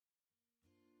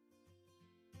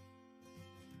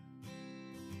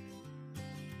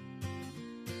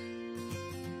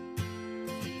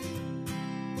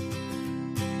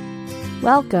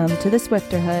Welcome to The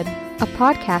Swifterhood, a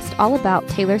podcast all about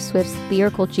Taylor Swift's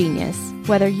lyrical genius.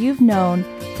 Whether you've known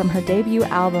from her debut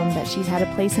album that she's had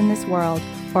a place in this world,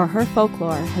 or her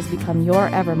folklore has become your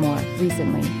evermore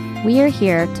recently. We are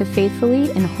here to faithfully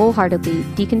and wholeheartedly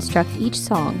deconstruct each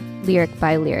song, lyric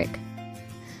by lyric.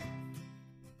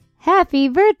 Happy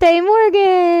birthday,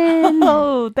 Morgan!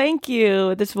 Oh, thank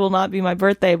you. This will not be my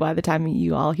birthday by the time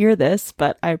you all hear this,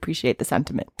 but I appreciate the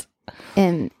sentiment.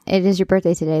 And it is your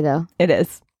birthday today, though. It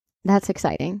is. That's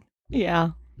exciting.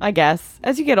 Yeah, I guess.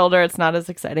 As you get older, it's not as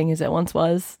exciting as it once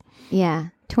was. Yeah.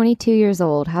 22 years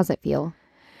old. How's it feel?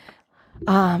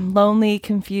 Lonely,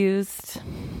 confused.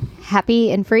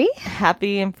 Happy and free?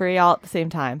 Happy and free all at the same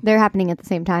time. They're happening at the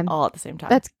same time. All at the same time.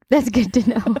 That's good to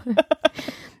know.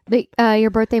 But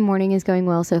your birthday morning is going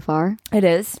well so far. It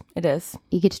is. It is.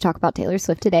 You get to talk about Taylor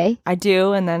Swift today. I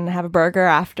do, and then have a burger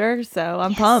after, so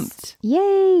I'm pumped.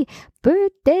 Yay!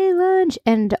 Birthday lunch.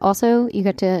 And also, you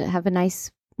get to have a nice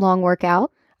long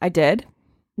workout. I did.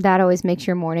 That always makes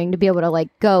your morning to be able to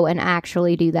go and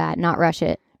actually do that, not rush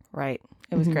it. Right.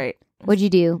 It was great. What'd you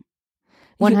do?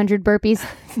 100 burpees?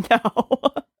 No.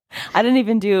 I didn't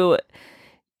even do...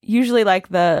 Usually,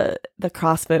 the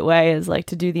CrossFit way is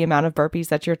to do the amount of burpees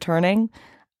that you're turning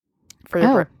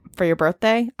for your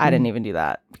birthday. I didn't even do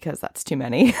that because that's too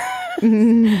many.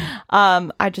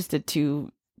 I just did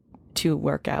two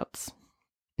workouts.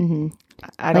 Mm-hmm.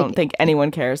 I don't think anyone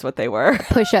cares what they were.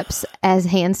 Push-ups as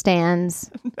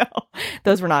handstands. No,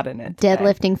 those were not in it. Today.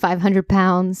 Deadlifting 500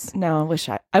 pounds. No,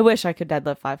 I wish I could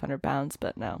deadlift 500 pounds,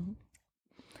 but no.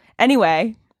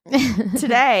 Anyway,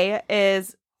 today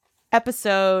is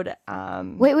episode Wait.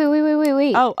 Oh,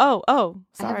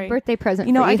 sorry. I have a birthday present.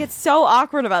 You know, for you. I get so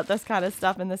awkward about this kind of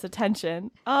stuff and this attention.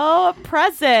 Oh, a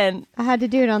present. I had to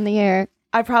do it on the air.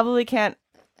 I probably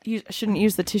shouldn't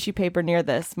use the tissue paper near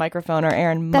this microphone, or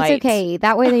Aaron might. That's okay.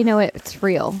 That way they know it's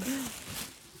real.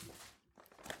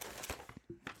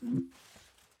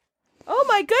 Oh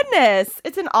my goodness.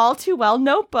 It's an All Too Well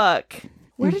notebook.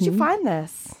 Where did you find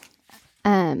this?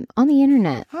 On the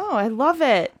internet. Oh, I love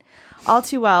it. All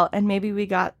Too Well. And maybe we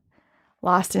got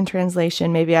lost in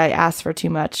translation. Maybe I asked for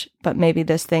too much, but maybe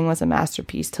this thing was a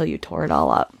masterpiece till you tore it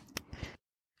all up.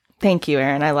 Thank you,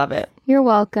 Aaron. I love it. You're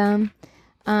welcome.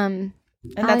 And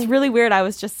that's really weird. I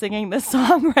was just singing this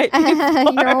song right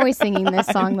before. You're always singing this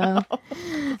song, though.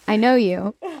 I know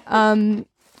you. And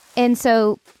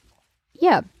so,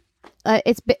 yeah,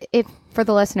 it's for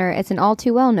the listener, it's an All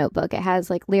Too Well notebook. It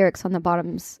has lyrics on the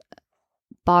bottom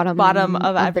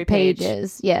of every the pages.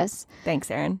 Pages. Yes. Thanks,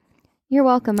 Aaron. You're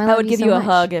welcome. I would give so you a much.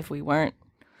 hug if we weren't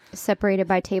Separated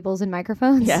by tables and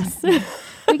microphones. Yes.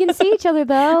 We can see each other,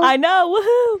 though. I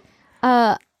know.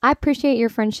 Woohoo! I appreciate your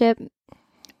friendship,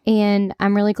 and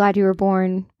I'm really glad you were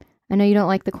born. I know you don't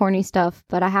like the corny stuff,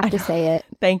 but I have to say it.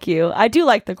 Thank you. I do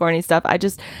like the corny stuff.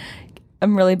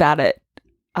 I'm really bad at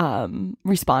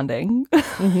responding.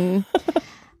 Mm-hmm.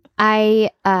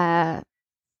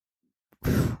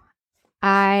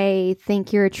 I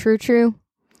think you're a true,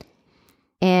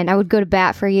 and I would go to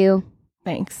bat for you.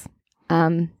 Thanks.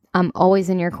 I'm always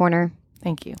in your corner.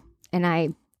 Thank you. And I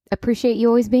appreciate you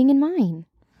always being in mine.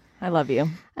 I love you.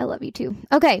 I love you too.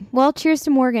 Okay, well, cheers to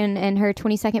Morgan and her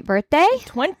 22nd birthday.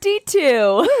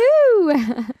 22.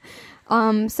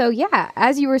 Woohoo! So yeah,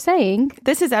 as you were saying,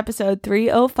 this is episode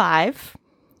 305.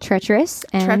 Treacherous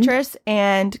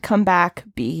and Come Back,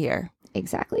 Be Here.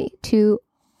 Exactly. 2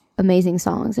 amazing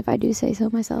songs, if I do say so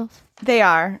myself. They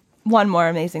are. One more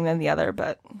amazing than the other,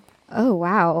 but... Oh,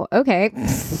 wow. Okay.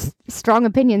 Strong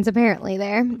opinions, apparently,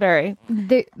 there. Very.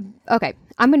 Okay.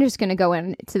 I'm just going to go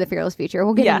into the Fearless Future.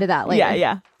 We'll get into that later.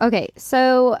 Yeah. Okay.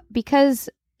 So, because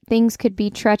things could be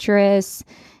treacherous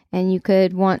and you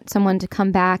could want someone to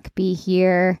come back, be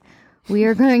here, we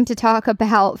are going to talk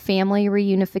about family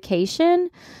reunification.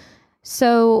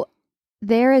 So,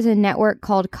 there is a network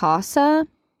called CASA,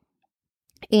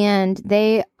 and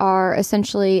they are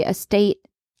essentially a state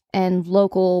and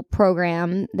local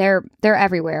program. They're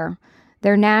everywhere.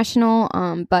 They're national,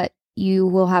 but you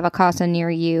will have a CASA near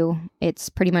you. It's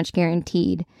pretty much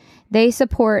guaranteed. They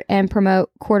support and promote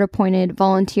court-appointed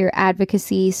volunteer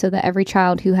advocacy so that every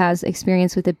child who has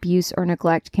experience with abuse or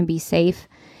neglect can be safe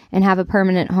and have a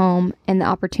permanent home and the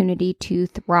opportunity to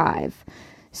thrive.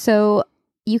 So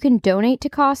you can donate to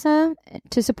CASA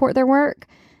to support their work.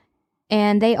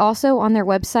 And they also, on their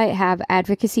website, have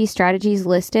advocacy strategies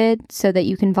listed so that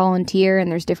you can volunteer,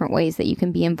 and there's different ways that you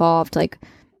can be involved,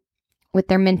 with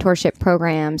their mentorship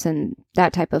programs and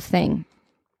that type of thing.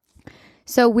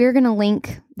 So we're going to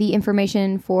link the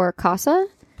information for CASA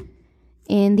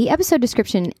in the episode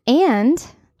description. And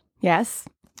yes,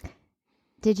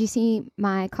 Did you see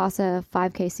my CASA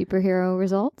 5K superhero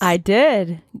results? I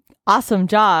did. Awesome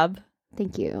job.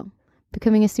 Thank you.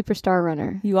 Becoming a superstar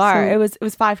runner. You are. So, it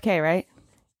was 5K, right?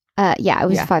 Yeah, it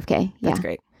was 5K. Yeah. That's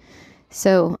great.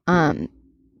 So,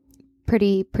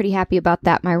 pretty happy about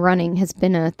that. My running has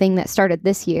been a thing that started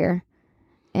this year.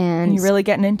 And you're really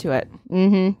getting into it.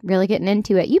 Mm-hmm. Really getting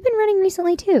into it. You've been running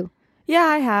recently too. Yeah,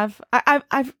 I have.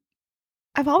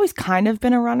 I've always kind of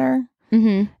been a runner.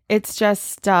 Mm-hmm. It's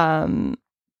just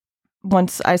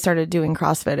once I started doing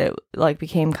CrossFit, it like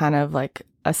became kind of like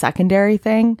a secondary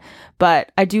thing.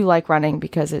 But I do like running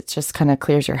because it just kind of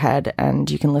clears your head and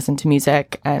you can listen to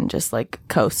music and just like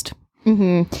coast.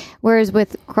 Mm-hmm. Whereas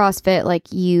with CrossFit,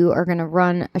 like you are going to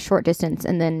run a short distance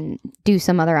and then do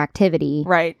some other activity.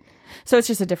 Right. So it's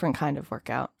just a different kind of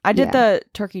workout. I did the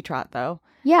turkey trot though.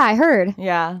 Yeah, I heard.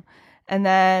 Yeah. And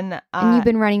then... and you've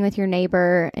been running with your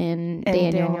neighbor and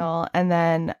Daniel. And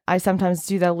then I sometimes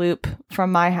do the loop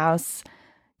from my house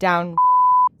down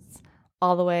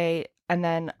all the way and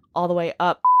then all the way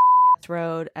up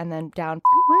road and then down.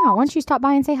 Wow. Why don't you stop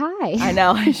by and say hi? I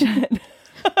know. I should.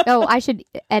 Oh, I should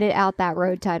edit out that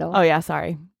road title. Oh, yeah.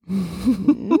 Sorry.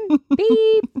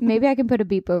 Beep. Maybe I can put a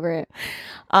beep over it.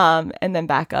 And then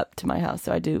back up to my house.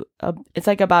 So I do, it's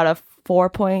like about a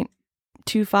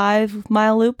 4.25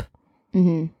 mile loop.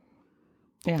 Mm-hmm.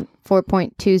 Yeah.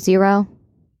 4.20.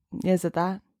 Is it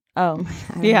that? Oh,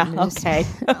 yeah. Okay.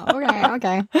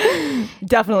 Okay.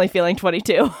 Definitely feeling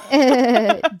 22.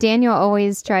 Daniel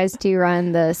always tries to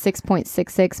run the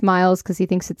 6.66 miles because he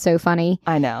thinks it's so funny.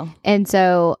 I know. And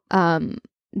so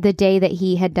the day that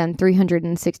he had done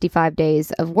 365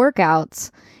 days of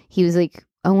workouts, he was like,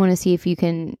 I want to see if you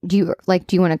can, do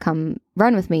you want to come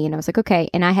run with me? And I was like, okay.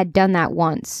 And I had done that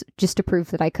once just to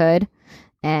prove that I could.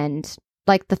 And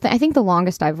like I think the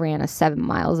longest I've ran is 7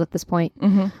 miles at this point.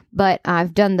 Mm-hmm. But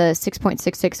I've done the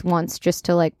 6.66 once just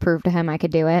to like prove to him I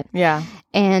could do it. Yeah.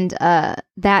 And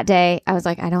that day I was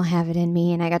like, I don't have it in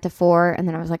me. And I got to 4. And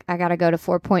then I was like, I got to go to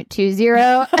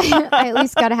 4.20. I at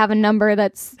least got to have a number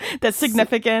that's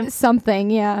significant. Something.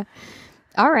 Yeah.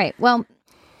 All right. Well,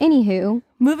 anywho.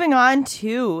 Moving on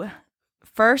to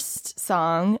first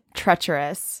song,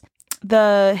 Treacherous.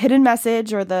 The hidden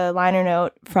message or the liner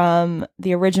note from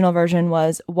the original version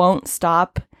was, won't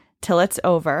stop till it's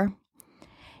over.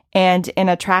 And in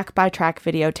a track-by-track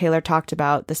video, Taylor talked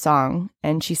about the song.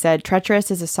 And she said, Treacherous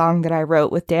is a song that I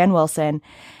wrote with Dan Wilson.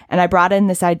 And I brought in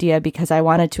this idea because I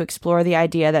wanted to explore the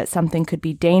idea that something could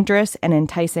be dangerous and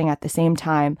enticing at the same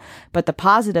time. But the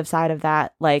positive side of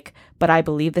that, like, but I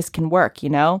believe this can work, you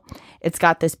know? It's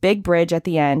got this big bridge at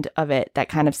the end of it that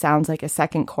kind of sounds like a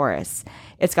second chorus.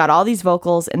 It's got all these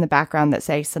vocals in the background that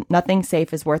say nothing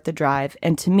safe is worth the drive.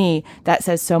 And to me, that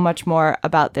says so much more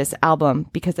about this album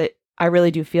because I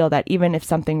really do feel that even if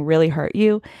something really hurt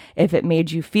you, if it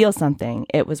made you feel something,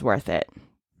 it was worth it.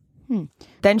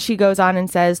 Then she goes on and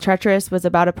says, Treacherous was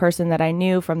about a person that I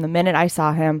knew from the minute I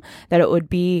saw him that it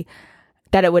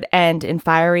would end in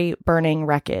fiery, burning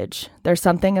wreckage. There's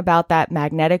something about that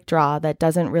magnetic draw that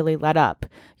doesn't really let up.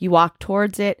 You walk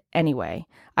towards it anyway.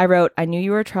 I wrote, I knew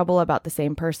you were trouble about the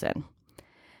same person.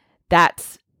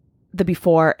 That's the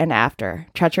before and after.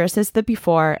 Treacherous is the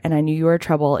before, and I knew you were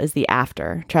trouble is the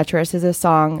after. Treacherous is a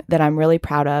song that I'm really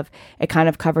proud of. It kind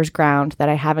of covers ground that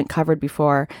I haven't covered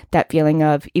before. That feeling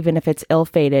of, even if it's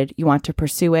ill-fated, you want to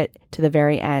pursue it to the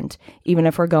very end. Even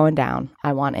if we're going down,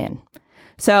 I want in.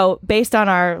 So based on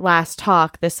our last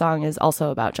talk, this song is also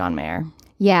about John Mayer.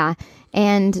 Yeah.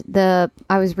 And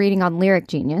I was reading on Lyric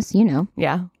Genius, you know.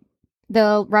 Yeah.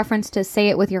 The reference to Say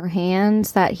It With Your Hands,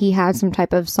 that he had some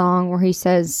type of song where he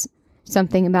says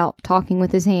something about talking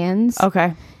with his hands.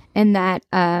 Okay. And that,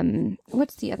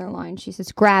 what's the other line? She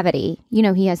says, Gravity. You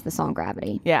know, he has the song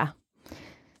Gravity. Yeah.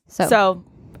 So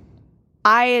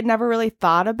I had never really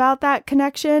thought about that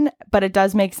connection, but it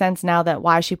does make sense now that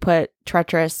why she put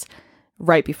Treacherous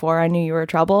right before I Knew You Were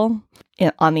Trouble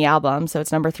on the album. So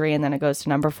it's number 3 and then it goes to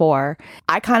number 4.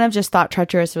 I kind of just thought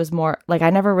Treacherous was more like, I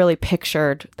never really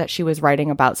pictured that she was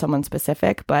writing about someone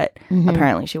specific, but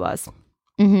apparently she was.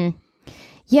 Mm-hmm.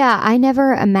 Yeah, I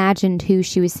never imagined who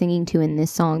she was singing to in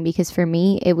this song because for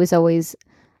me, it was always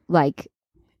like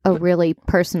a really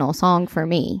personal song for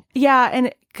me. Yeah,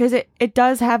 and because it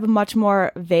does have a much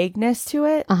more vagueness to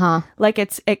it. Like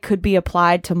it could be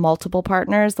applied to multiple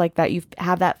partners, like that you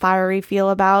have that fiery feel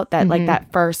about that, like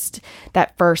that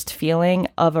first feeling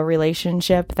of a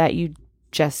relationship that you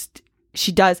just,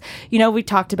 she does. You know, we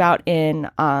talked about in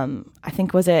I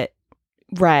think was it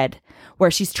Red, where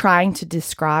she's trying to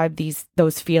describe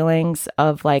those feelings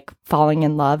of like falling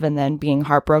in love and then being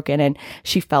heartbroken, and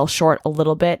she fell short a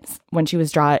little bit when she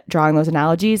was drawing those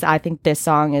analogies. I think this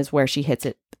song is where she hits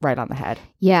it right on the head.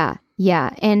 Yeah.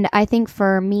 Yeah. And I think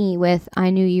for me with I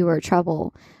Knew You Were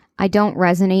Trouble, I don't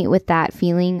resonate with that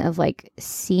feeling of like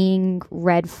seeing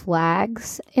red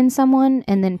flags in someone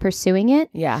and then pursuing it.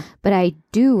 Yeah. But I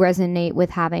do resonate with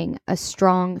having a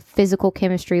strong physical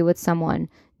chemistry with someone,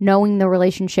 knowing the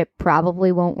relationship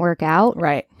probably won't work out,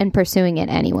 Right. and pursuing it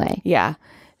anyway. Yeah.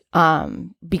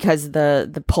 Because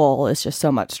the pull is just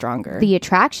so much stronger. The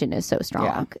attraction is so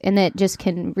strong, and it just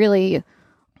can really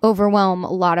overwhelm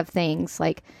a lot of things.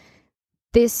 Like,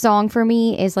 this song for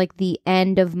me is like the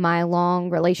end of my long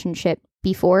relationship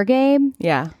before Gabe.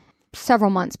 Yeah.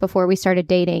 Several months before we started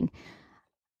dating,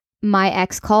 my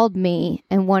ex called me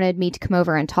and wanted me to come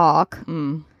over and talk.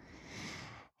 Mm.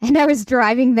 And I was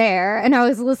driving there and I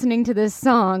was listening to this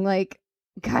song like,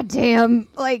 goddamn,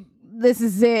 like, this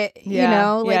is it. Yeah. You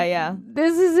know? Like, yeah.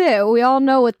 this is it. We all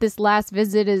know what this last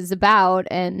visit is about.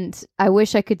 And I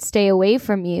wish I could stay away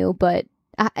from you, but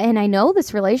and I know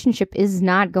this relationship is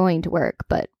not going to work,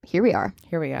 but here we are.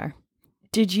 Here we are.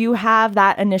 Did you have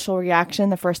that initial reaction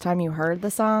the first time you heard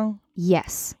the song?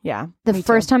 Yes. Yeah. The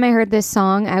first time I heard this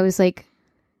song, I was like,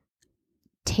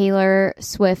 Taylor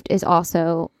Swift is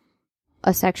also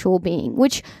a sexual being,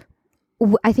 which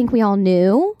I think we all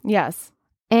knew. Yes.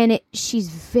 And she's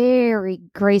very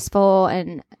graceful.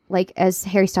 And like, as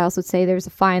Harry Styles would say, there's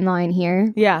a fine line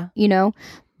here. Yeah. You know?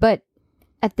 But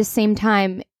at the same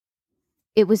time,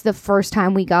 it was the first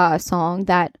time we got a song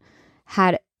that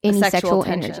had any sexual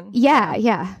energy. Yeah,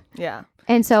 yeah. Yeah.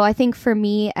 And so I think for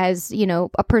me, as, you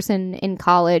know, a person in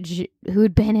college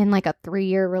who'd been in like a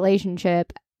 3-year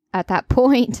relationship at that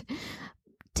point,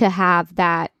 to have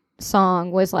that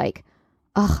song was like,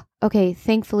 oh, okay,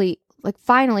 thankfully, like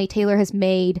finally Taylor has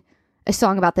made a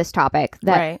song about this topic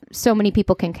that so many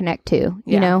people can connect to,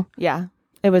 you know? Yeah.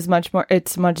 It's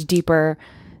much deeper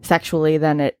sexually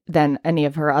than any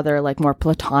of her other like more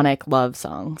platonic love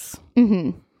songs.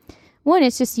 Mm-hmm. One,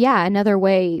 it's just, another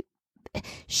way.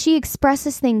 She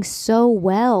expresses things so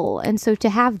well. And so to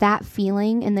have that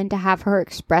feeling and then to have her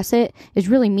express it is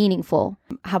really meaningful.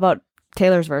 How about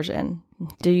Taylor's version?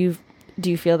 Do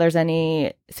you feel there's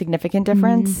any significant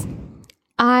difference?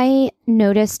 I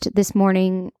noticed this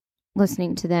morning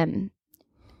listening to them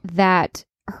that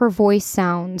her voice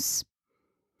sounds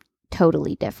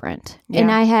totally different. Yeah.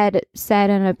 And I had said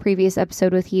in a previous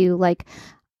episode with you, like,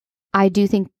 I do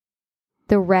think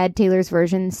the Red Taylor's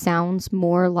version sounds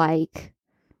more like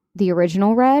the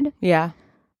original Red. Yeah.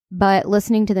 But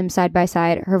listening to them side by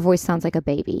side, her voice sounds like a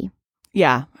baby.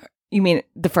 Yeah. You mean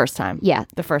the first time? Yeah.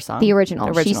 The first song. The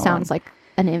original. She one. sounds like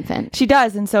an infant. She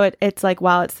does. And so it's like,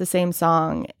 while it's the same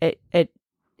song, it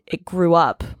grew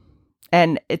up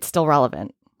and it's still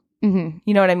relevant. Mm-hmm.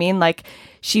 You know what I mean? Like,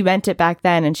 she meant it back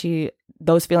then, and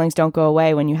those feelings don't go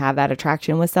away when you have that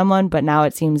attraction with someone. But now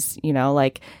it seems, you know,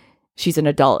 like she's an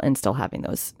adult and still having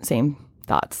those same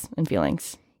thoughts and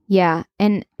feelings. Yeah.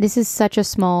 And this is such a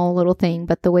small little thing,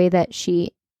 but the way that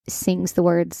she sings the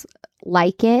words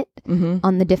 "like it"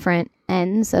 on the different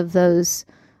ends of those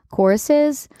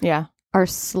choruses are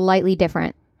slightly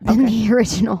different than the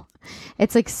original.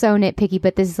 It's like so nitpicky,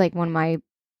 but this is like one of my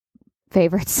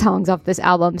favorite songs off this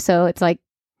album. So it's like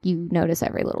you notice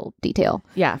every little detail.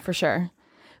 Yeah, for sure.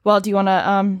 Well, do you want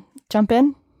to jump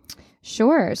in?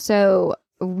 Sure. So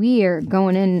we are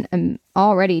going in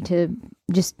already to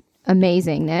just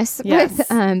amazingness. Yes.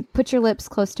 With Put Your Lips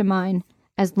Close to Mine,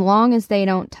 As Long as They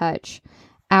Don't Touch,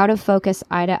 Out of Focus,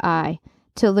 Eye to Eye,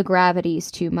 Till the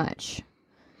Gravity's Too Much.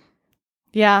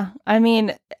 Yeah. I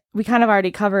mean, we kind of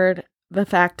already covered the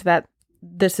fact that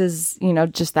this is, you know,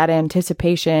 just that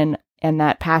anticipation and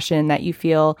that passion that you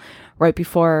feel right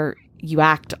before you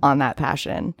act on that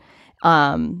passion.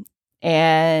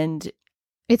 And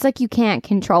it's like you can't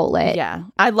control it. Yeah.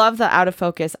 I love the out of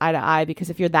focus, eye to eye, because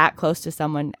if you're that close to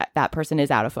someone, that person is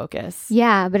out of focus.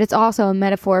 Yeah, but it's also a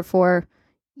metaphor for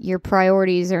your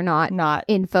priorities are not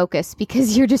in focus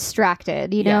because you're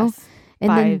distracted, you know? Yes, and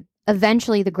then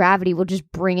eventually the gravity will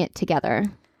just bring it together.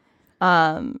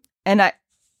 And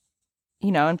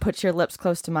put your lips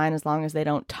close to mine as long as they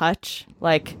don't touch.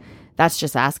 Like, that's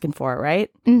just asking for it, right?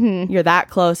 Mm-hmm. You're that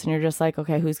close and you're just like,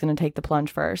 okay, who's going to take the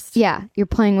plunge first? Yeah, you're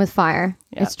playing with fire.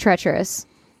 Yep. It's treacherous.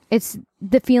 It's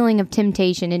the feeling of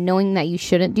temptation and knowing that you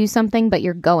shouldn't do something, but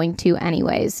you're going to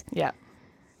anyways. Yeah.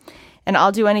 And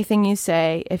I'll do anything you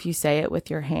say if you say it with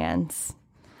your hands.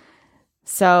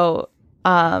 So,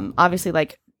 obviously,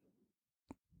 like,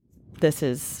 this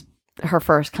is her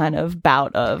first kind of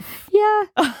bout of... Yeah.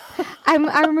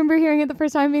 I remember hearing it the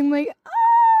first time being like,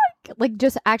 like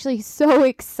just actually so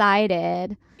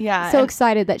excited. Yeah. So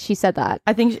excited that she said that.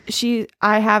 I think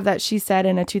I have that she said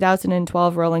in a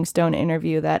 2012 Rolling Stone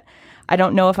interview that I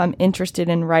don't know if I'm interested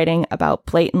in writing about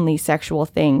blatantly sexual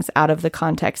things out of the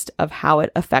context of how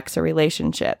it affects a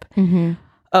relationship. Mm-hmm.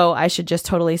 Oh, I should just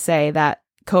totally say that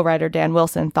co-writer Dan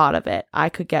Wilson thought of it. I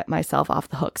could get myself off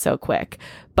the hook so quick.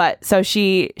 But so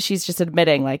she's just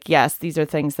admitting like, yes, these are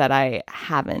things that I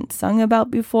haven't sung about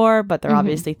before, but they're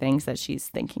obviously things that she's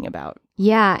thinking about.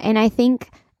 Yeah. And I think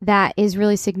that is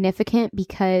really significant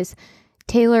because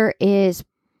Taylor is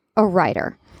a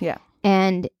writer. Yeah.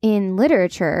 And in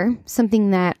literature,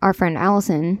 something that our friend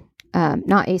Allison,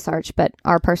 not Asarch, but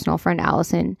our personal friend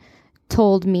Allison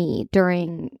told me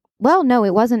during, well, no,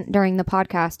 it wasn't during the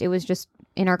podcast. It was just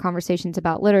in our conversations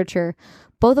about literature.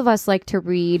 Both of us like to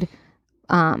read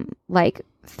like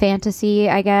fantasy,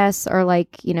 I guess, or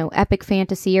like, you know, epic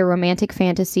fantasy or romantic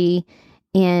fantasy.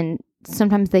 And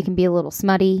sometimes they can be a little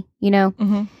smutty, you know?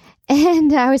 Mm-hmm.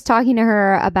 And I was talking to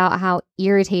her about how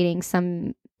irritating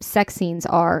some sex scenes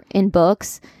are in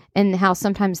books and how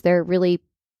sometimes they're really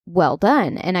well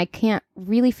done. And I can't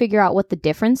really figure out what the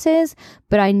difference is,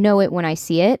 but I know it when I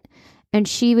see it. And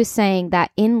she was saying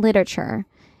that in literature,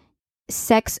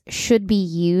 sex should be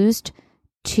used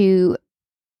to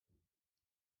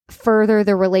further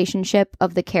the relationship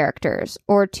of the characters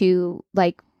or to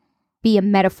like be a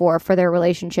metaphor for their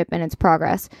relationship and its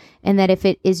progress. And that if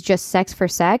it is just sex for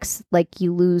sex, like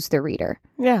you lose the reader.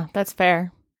 Yeah, that's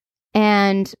fair.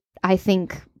 And I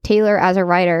think Taylor as a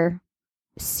writer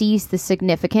sees the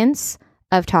significance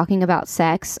of talking about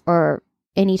sex or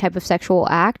any type of sexual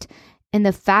act. And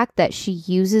the fact that she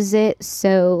uses it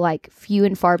so like few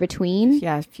and far between.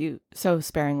 Yeah, so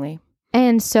sparingly.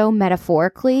 And so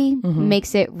metaphorically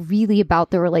makes it really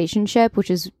about the relationship, which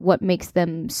is what makes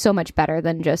them so much better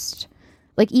than just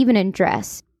like even in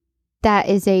Dress. That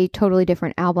is a totally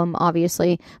different album,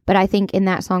 obviously. But I think in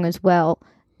that song as well,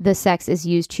 the sex is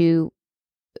used to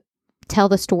tell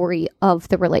the story of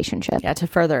the relationship. Yeah, to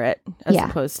further it as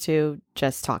opposed to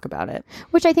just talk about it.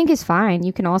 Which I think is fine.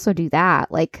 You can also do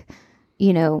that. Like,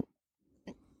 you know,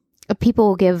 people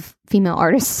will give female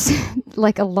artists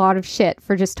like a lot of shit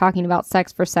for just talking about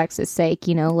sex for sex's sake,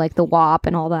 you know, like the WAP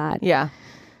and all that. Yeah.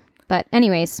 But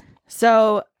anyways.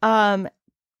 So,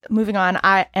 moving on,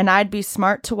 I'd be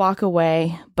smart to walk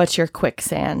away, but you're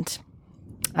quicksand.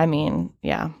 I mean,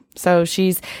 yeah. So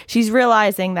she's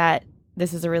realizing that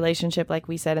this is a relationship, like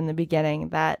we said in the beginning,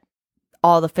 that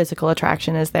all the physical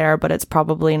attraction is there, but it's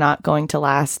probably not going to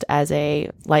last as a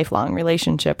lifelong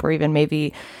relationship or even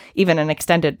maybe even an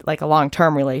extended, like a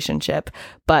long-term relationship.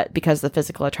 But because the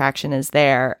physical attraction is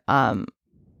there,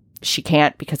 she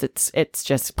can't because it's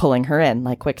just pulling her in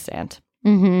like quicksand.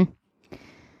 Mm-hmm.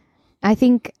 I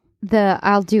think the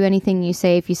 "I'll do anything you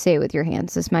say if you say it with your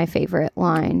hands" is my favorite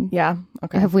line. Yeah.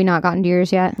 Okay. Have we not gotten to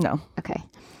yours yet? No. Okay.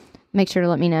 Make sure to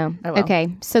let me know. I will. Okay.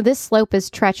 So this slope is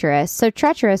treacherous. So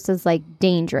treacherous is like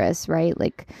dangerous, right?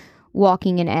 Like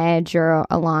walking an edge or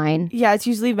a line. Yeah, it's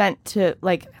usually meant to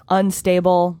like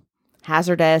unstable,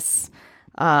 hazardous,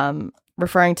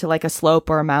 referring to like a slope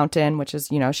or a mountain, which is,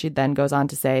 you know, she then goes on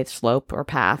to say slope or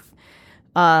path.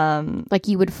 Like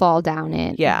you would fall down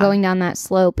it. Yeah. Going down that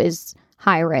slope is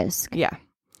high risk. Yeah.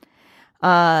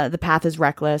 The path is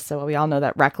reckless. So we all know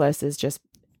that reckless is just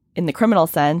in the criminal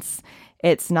sense.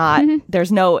 It's not,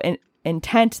 there's no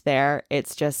intent there.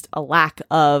 It's just a lack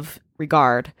of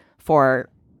regard for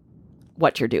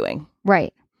what you're doing.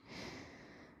 Right.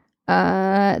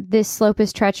 This slope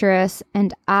is treacherous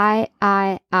and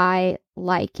I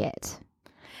like it.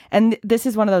 And this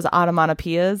is one of those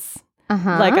onomatopoeias.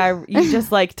 Like you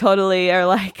just like totally are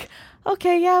like,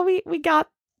 okay, yeah, we got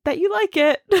that you like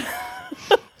it.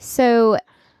 So,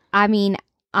 I mean,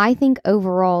 I think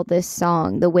overall this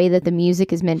song, the way that the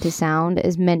music is meant to sound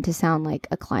like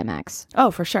a climax. Oh,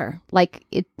 for sure. Like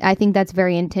I think that's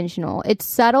very intentional. It's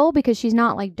subtle because she's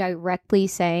not like directly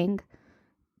saying,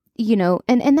 you know,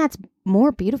 and that's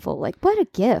more beautiful. Like what a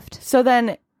gift.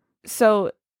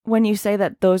 So when you say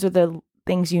that those are the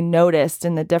things you noticed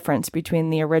in the difference between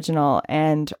the original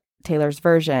and Taylor's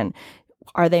version,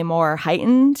 are they more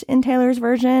heightened in Taylor's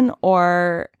version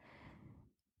or?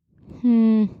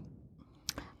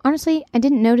 Honestly, I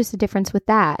didn't notice a difference with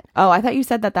that. Oh, I thought you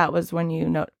said that was when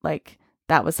you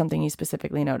that was something you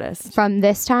specifically noticed. From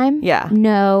this time? Yeah.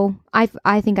 No, I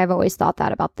think I've always thought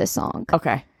that about this song.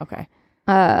 Okay.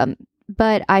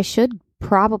 But I should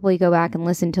probably go back and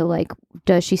listen to like,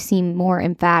 does she seem more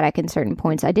emphatic in certain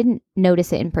points? I didn't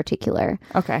notice it in particular.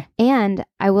 Okay. And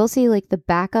I will say like the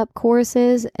backup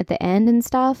choruses at the end and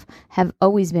stuff have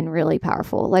always been really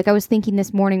powerful. Like I was thinking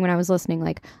this morning when I was listening,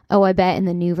 like, oh, I bet in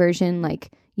the new version,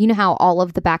 like, you know how all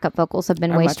of the backup vocals have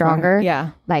been Or way much stronger? more.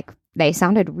 Yeah. Like they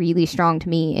sounded really strong to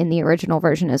me in the original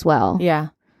version as well. Yeah.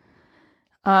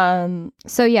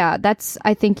 So yeah, that's,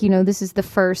 I think, you know, this is the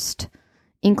first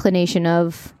inclination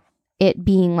of it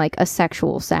being like a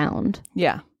sexual sound.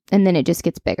 Yeah. And then it just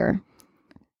gets bigger.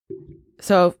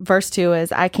 So verse 2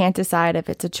 is, I can't decide if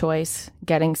it's a choice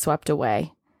getting swept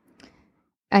away.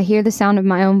 I hear the sound of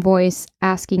my own voice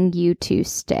asking you to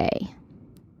stay.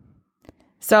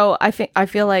 So I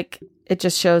feel like it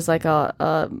just shows like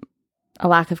a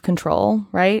lack of control,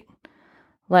 right?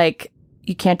 Like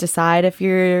you can't decide if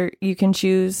you can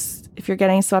choose if you're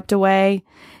getting swept away.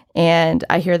 And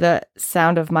I hear the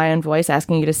sound of my own voice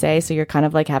asking you to stay. So you're kind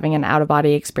of like having an out of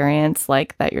body experience,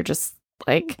 like that you're just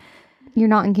like, you're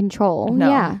not in control. no.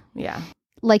 Yeah. Yeah.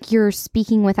 Like you're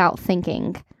speaking without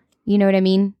thinking. You know what I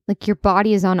mean? Like your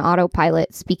body is on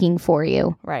autopilot speaking for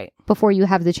you Right. before you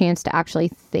have the chance to actually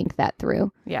think that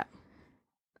through. Yeah.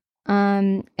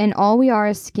 And all we are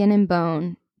is skin and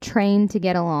bone, trained to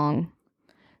get along.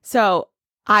 So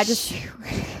this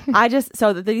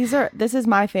is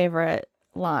my favorite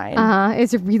line.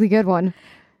 It's a really good one.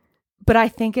 But I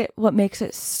think what makes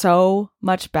it so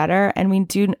much better, and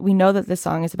we know that this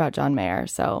song is about John Mayer,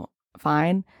 so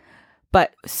fine.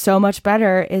 But so much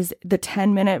better is the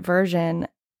 10-minute version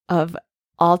of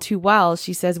All Too Well.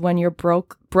 She says, when you're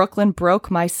Brooklyn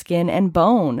broke my skin and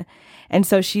bone. And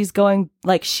so she's going,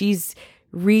 like, she's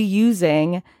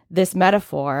reusing this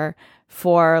metaphor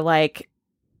for like,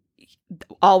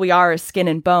 all we are is skin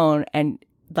and bone, and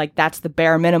like that's the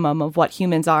bare minimum of what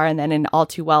humans are. And then in All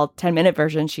Too Well 10-minute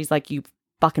version, she's like, you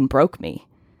fucking broke me.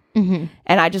 Mm-hmm.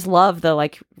 And I just love the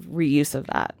like reuse of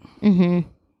that. Mm-hmm.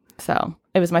 So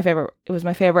it was my favorite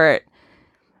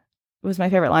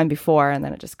line before, and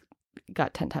then it just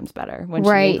got 10 times better when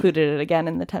she included it again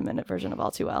in the 10-minute version of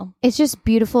All Too Well. It's just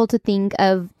beautiful to think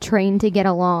of trained to get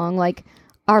along. Like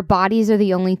our bodies are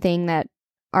the only thing that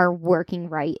are working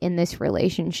right in this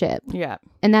relationship. Yeah.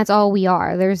 And that's all we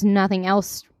are. There's nothing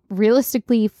else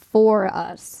realistically for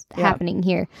us happening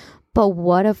here. But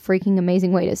what a freaking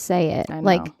amazing way to say it. I know.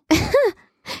 Like,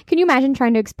 can you imagine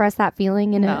trying to express that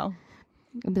feeling in No.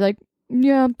 It'd be like,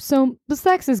 yeah, so the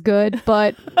sex is good,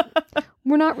 but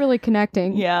we're not really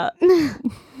connecting. Yeah.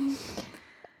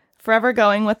 Forever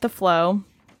going with the flow.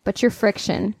 But your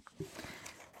friction.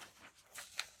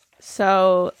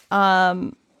 So,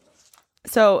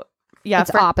 yeah,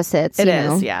 It's opposites. It you is,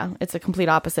 know? yeah. It's a complete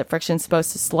opposite. Friction's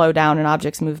supposed to slow down an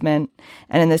object's movement,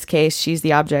 and in this case, she's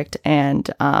the object, and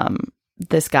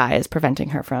this guy is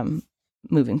preventing her from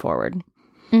moving forward.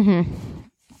 Mm-hmm.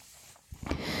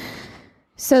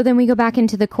 So then we go back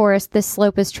into the chorus. This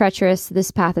slope is treacherous. This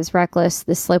path is reckless.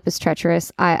 This slope is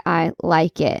treacherous. I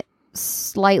like it.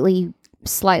 Slightly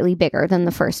bigger than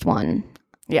the first one.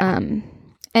 Yeah.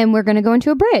 And we're going to go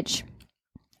into a bridge.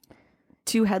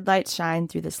 Two headlights shine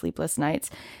through the sleepless nights.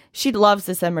 She loves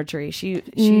this imagery. She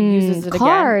uses it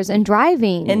cars again. And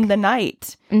driving In the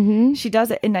night. Mm-hmm. She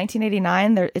does it in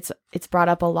 1989. It's brought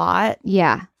up a lot.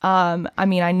 Yeah. I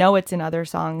mean, I know it's in other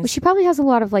songs. Well, she probably has a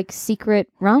lot of like secret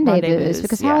rendezvous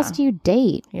because how else do you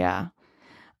date? Yeah.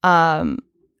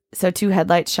 So two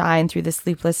headlights shine through the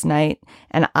sleepless night,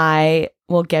 and I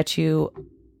will get you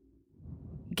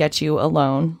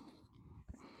alone.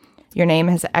 Your name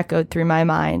has echoed through my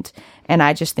mind, and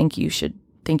I just think you should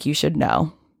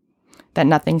know that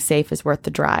nothing safe is worth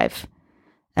the drive.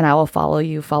 And I will follow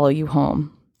you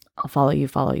home. I'll follow you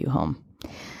home.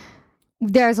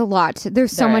 There's a lot.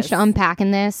 There's so much to unpack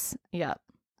in this. Yeah.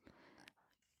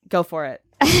 Go for it.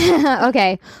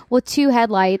 Okay. Well, two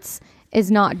headlights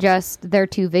is not just their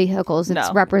two vehicles.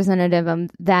 It's representative of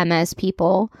them as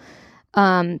people.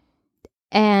 And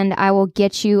I will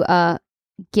get you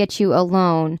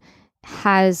alone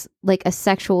has like a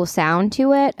sexual sound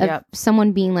to it of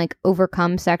someone being like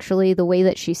overcome sexually, the way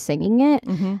that she's singing it,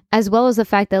 as well as the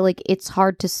fact that like it's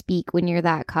hard to speak when you're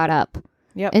that caught up.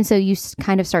 Yep. And so you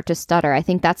kind of start to stutter. I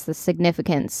think that's the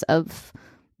significance of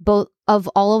both of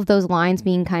all of those lines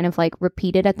being kind of like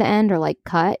repeated at the end or like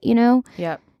cut, you know?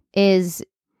 Yep. Is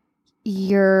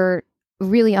you're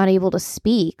really unable to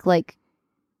speak. Like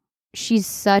she's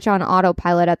such on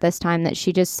autopilot at this time that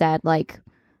she just said like,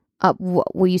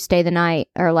 will you stay the night?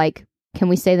 Or like, can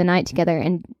we stay the night together?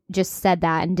 And just said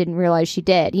that and didn't realize she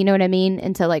did. You know what I mean?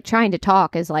 And so like trying to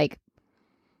talk is like,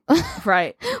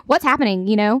 right. What's happening?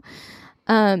 You know?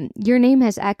 Your name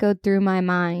has echoed through my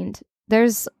mind.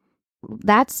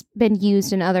 That's been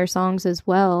used in other songs as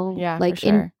well. Yeah, like for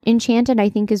sure. Enchanted, I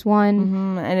think is one.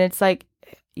 Mm-hmm. And it's like,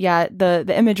 yeah, the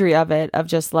imagery of it, of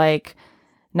just like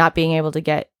not being able to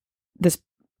get this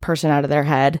person out of their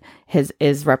head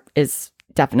is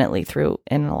definitely through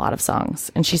in a lot of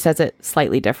songs. And she says it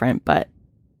slightly different, but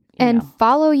and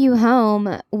follow you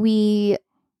home, we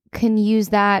can use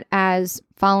that as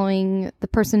following the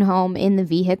person home in the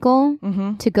vehicle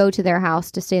to go to their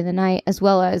house to stay the night, as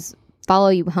well as follow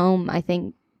you home, I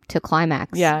think, to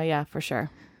climax. Yeah, for sure.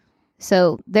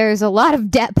 So there's a lot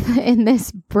of depth in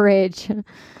this bridge.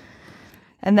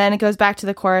 And then it goes back to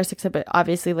the chorus, except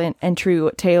obviously in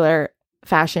true Taylor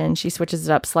fashion, she switches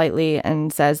it up slightly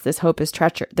and says, this hope is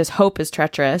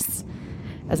treacherous,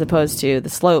 as opposed to the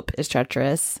slope is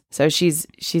treacherous. So she's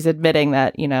admitting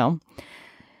that,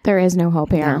 there is no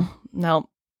hope here. No.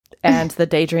 And the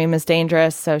daydream is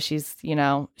dangerous. So she's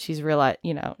realized,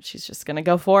 she's just going to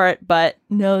go for it, but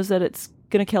knows that it's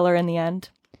going to kill her in the end.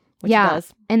 Which it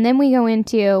does. And then we go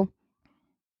into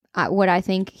what I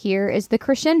think here is the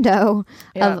crescendo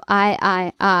of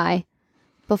I,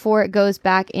 before it goes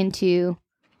back into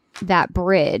that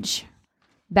bridge.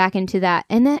 Back into that.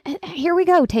 And then here we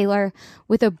go, Taylor,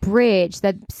 with a bridge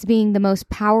that's being the most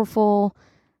powerful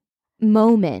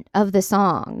moment of the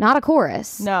song, not a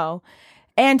chorus. No.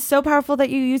 And so powerful that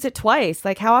you use it twice.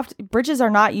 Like, how often bridges are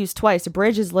not used twice. A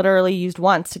bridge is literally used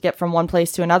once to get from one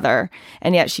place to another.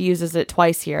 And yet she uses it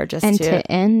twice here just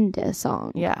to end a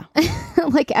song. Yeah.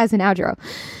 Like as an outro.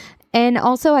 And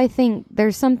also I think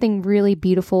there's something really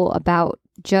beautiful about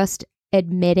just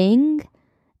admitting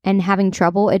and having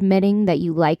trouble admitting that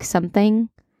you like something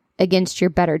against your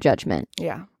better judgment.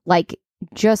 Yeah. Like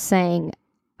just saying,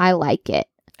 I like it.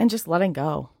 And just letting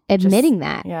go. Admitting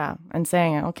that. Yeah. And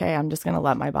saying, okay, I'm just going to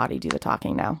let my body do the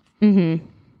talking now. Mm-hmm.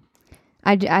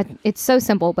 It's so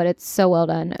simple, but it's so well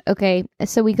done. Okay.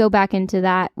 So we go back into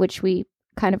that, which we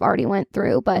kind of already went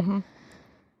through, but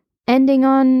ending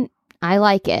on, I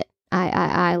like it.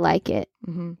 I like it.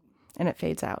 Mm-hmm. And it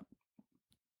fades out.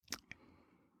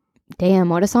 Damn,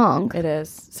 what a song. It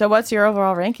is. So what's your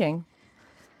overall ranking?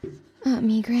 Let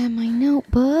me grab my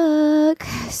notebook.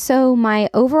 So my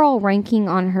overall ranking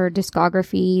on her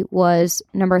discography was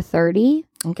number 30.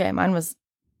 Okay, mine was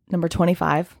number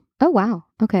 25. Oh, wow.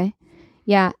 Okay.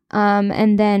 Yeah.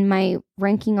 And then my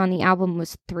ranking on the album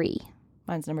was 3.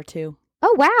 Mine's number 2.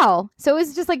 Oh, wow. So it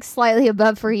was just like slightly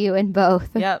above for you in both.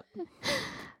 Yep.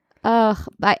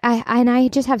 I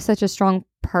just have such a strong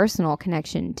personal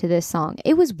connection to this song.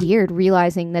 It was weird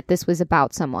realizing that this was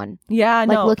about someone. Yeah,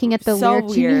 like looking at the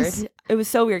lyrics. Weird. It was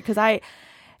so weird because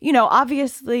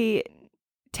obviously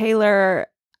Taylor,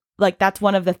 like that's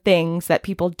one of the things that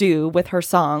people do with her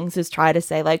songs is try to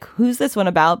say like, who's this one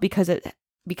about?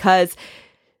 Because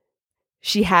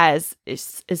she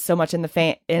is so much in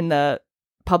the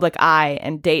public eye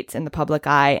and dates in the public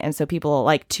eye, and so people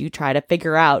like to try to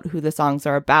figure out who the songs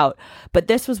are about. But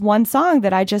this was one song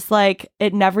that I just like,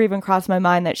 it never even crossed my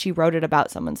mind that she wrote it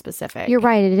about someone specific. You're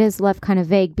right, it is left kind of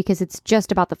vague because it's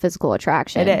just about the physical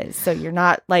attraction. It is. So you're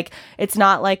not like, it's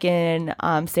not like in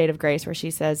State of Grace where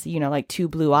she says, like 2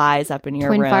 blue eyes up in your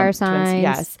twin room. Fire signs.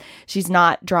 Yes. She's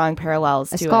not drawing parallels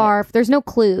to scarf. There's no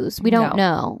clues. We don't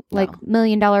know. Like $1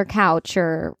 million couch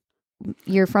or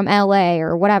you're from LA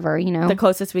or whatever, The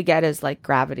closest we get is like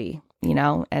Gravity,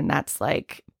 and that's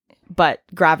like, but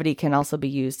Gravity can also be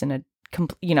used in a,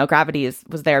 Gravity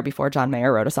was there before John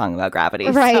Mayer wrote a song about gravity.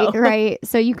 Right, right.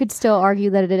 So you could still argue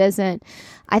that it isn't.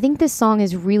 I think this song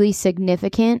is really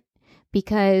significant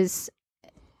because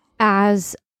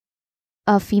as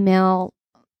a female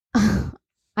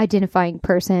identifying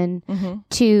person,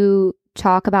 to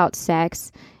talk about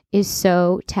sex is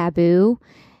so taboo,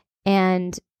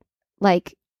 and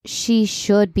like she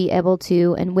should be able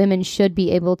to, and women should be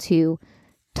able to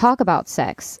talk about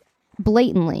sex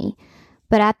blatantly.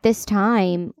 But at this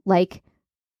time, like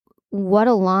what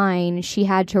a line she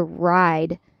had to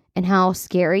ride and how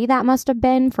scary that must have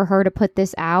been for her to put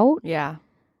this out. Yeah.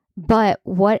 But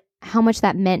how much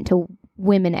that meant to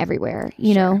women everywhere,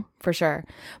 you know? For sure.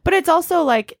 But it's also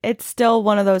like, it's still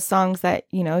one of those songs that,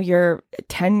 you're a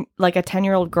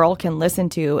 10-year-old girl can listen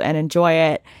to and enjoy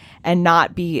it and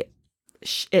not be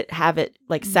have it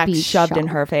like sex shoved in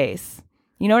her face.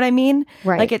 You know what I mean?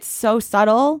 Right. Like it's so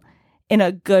subtle in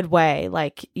a good way.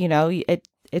 Like,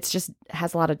 it's just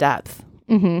has a lot of depth.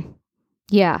 Mm-hmm.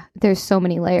 Yeah. There's so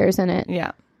many layers in it.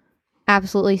 Yeah.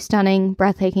 Absolutely stunning,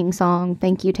 breathtaking song.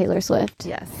 Thank you, Taylor Swift.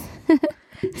 Yes.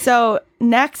 So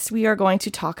next we are going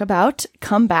to talk about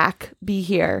Come Back, Be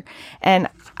Here. And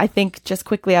I think just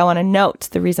quickly, I want to note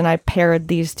the reason I paired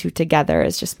these two together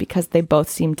is just because they both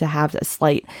seem to have a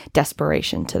slight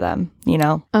desperation to them,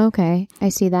 Okay. I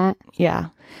see that. Yeah.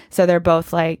 So they're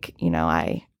both like,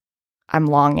 I'm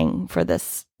longing for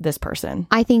this person.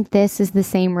 I think this is the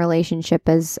same relationship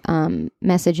as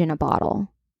Message in a Bottle.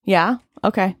 Yeah.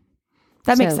 Okay.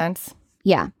 That makes sense.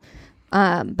 Yeah.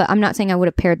 But I'm not saying I would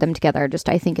have paired them together. Just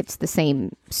I think it's the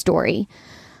same story.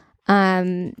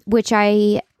 Which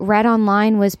I read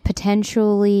online was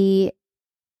potentially,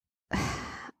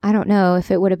 I don't know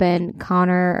if it would have been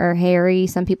Connor or Harry.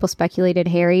 Some people speculated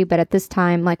Harry, but at this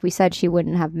time, like we said, she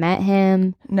wouldn't have met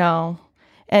him. No.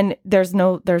 And there's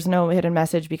no hidden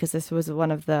message because this was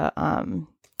one of the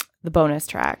bonus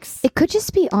tracks. It could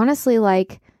just be honestly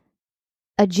like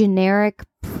a generic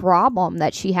problem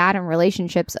that she had in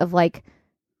relationships of like,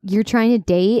 you're trying to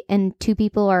date and two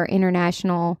people are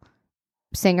international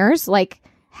singers. Like,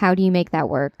 how do you make that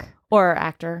work? Or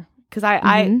actor. Because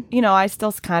I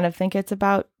still kind of think it's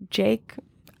about Jake.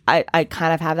 I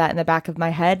kind of have that in the back of my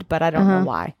head, but I don't know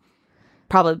why.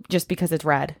 Probably just because it's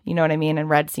Red. You know what I mean? And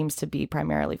Red seems to be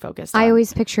primarily focused on. I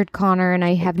always pictured Connor, and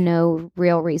I have no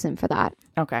real reason for that.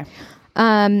 Okay.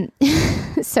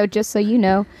 So just so you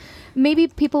know, maybe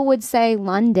people would say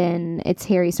London. It's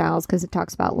Harry Styles because it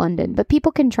talks about London, but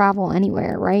people can travel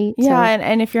anywhere, right? Yeah, so,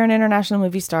 and if you're an international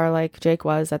movie star like Jake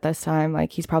was at this time,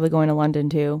 like he's probably going to London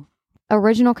too.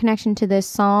 Original connection to this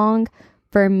song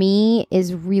for me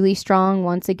is really strong.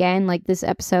 Once again, like this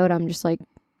episode, I'm just like,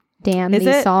 damn,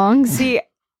 these songs. See,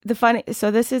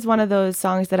 so this is one of those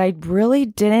songs that I really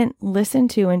didn't listen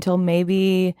to until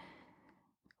maybe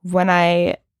when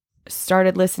I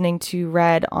started listening to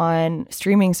Red on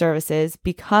streaming services,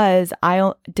 because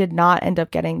I did not end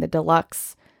up getting the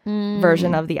deluxe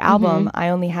version of the album. I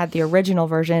only had the original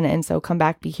version, and so Come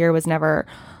Back Be Here was never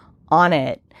on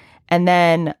it. And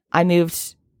then I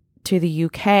moved to the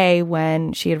UK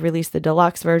when she had released the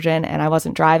deluxe version, and I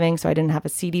wasn't driving, so I didn't have a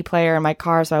CD player in my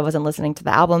car, so I wasn't listening to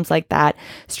the albums like that.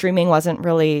 Streaming wasn't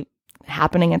really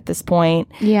happening at this point.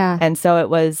 Yeah. And so it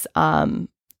was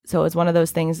one of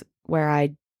those things where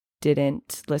I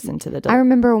didn't listen to the deluxe. I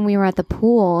remember when we were at the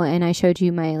pool and I showed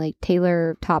you my like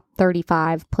Taylor Top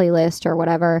 35 playlist or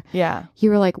whatever. Yeah.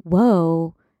 You were like,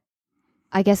 whoa,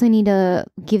 I guess I need to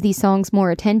give these songs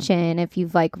more attention if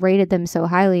you've like rated them so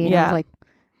highly. And I was like,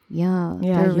 yeah,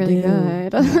 they're really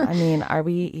good. I mean, are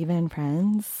we even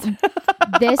friends?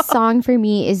 This song for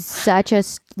me is such a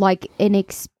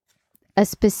a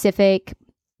specific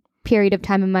period of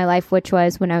time in my life, which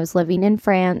was when I was living in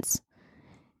France,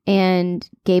 and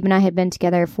Gabe and I had been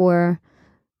together for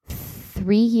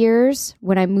 3 years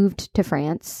when I moved to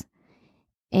France.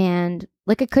 And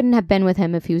like I couldn't have been with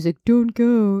him if he was like, don't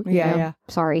go. Yeah.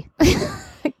 Sorry.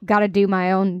 Gotta do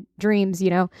my own dreams, you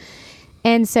know.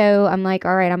 And so I'm like,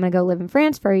 all right, I'm going to go live in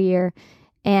France for a year.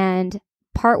 And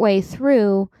partway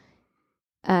through,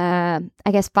 I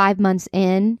guess 5 months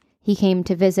in, he came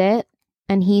to visit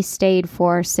and he stayed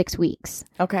for 6 weeks.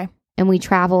 Okay. And we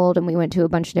traveled and we went to a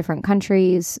bunch of different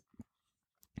countries.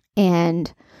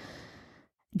 And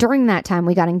during that time,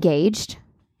 we got engaged.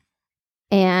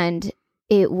 And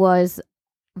it was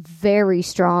very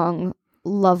strong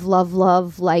love,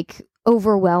 like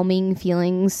overwhelming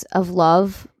feelings of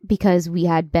love, because we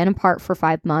had been apart for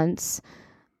 5 months.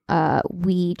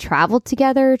 We traveled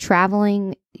together.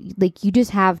 Traveling, like, you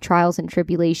just have trials and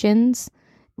tribulations.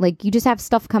 Like, you just have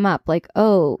stuff come up. Like,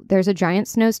 oh, there's a giant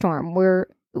snowstorm. We're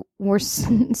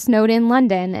snowed in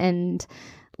London, and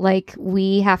like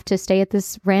we have to stay at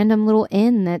this random little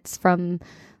inn that's from,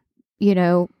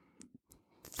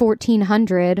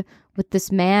 1400 with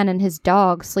this man and his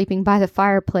dog sleeping by the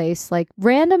fireplace. Like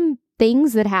random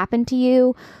things that happen to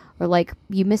you, or like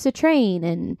you miss a train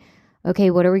and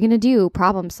okay, what are we going to do?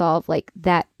 Problem solve. Like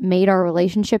that made our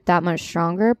relationship that much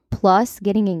stronger. Plus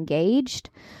getting engaged.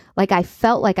 Like I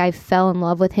felt like I fell in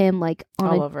love with him, like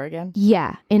all over again.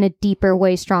 Yeah. In a deeper,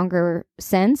 way stronger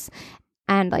sense.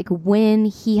 And like when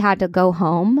he had to go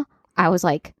home, I was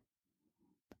like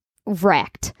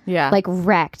wrecked. Yeah. Like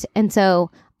wrecked. And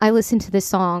so I listened to this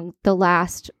song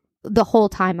the whole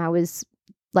time I was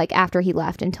like after he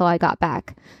left until I got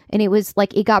back. And it was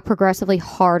like it got progressively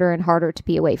harder and harder to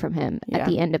be away from him at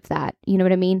the end of that. You know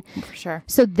what I mean? For sure.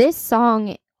 So this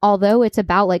song, although it's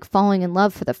about like falling in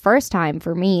love for the first time,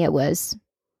 for me, it was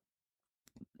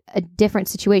a different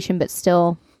situation, but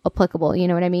still applicable. You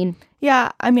know what I mean?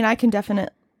 Yeah. I mean, I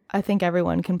think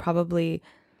everyone can probably,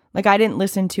 like, I didn't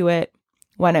listen to it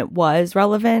when it was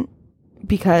relevant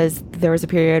because there was a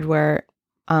period where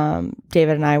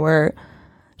David and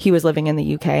he was living in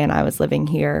the UK and I was living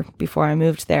here before I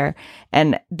moved there.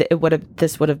 And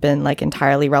this would have been like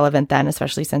entirely relevant then,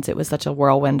 especially since it was such a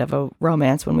whirlwind of a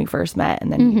romance when we first met.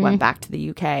 And then he went back to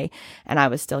the UK and I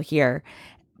was still here.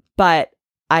 But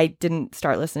I didn't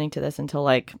start listening to this until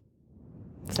like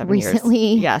 7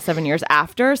 years. 7 years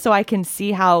after. So I can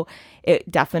see how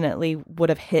it definitely would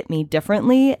have hit me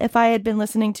differently if I had been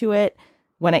listening to it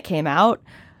when it came out.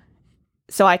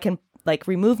 So I can like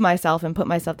remove myself and put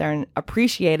myself there and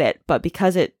appreciate it. But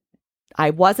because I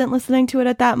wasn't listening to it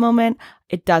at that moment,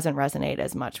 it doesn't resonate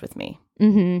as much with me.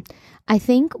 I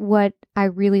think what I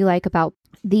really like about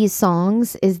these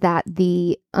songs is that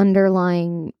the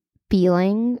underlying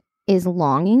feeling is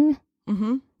longing.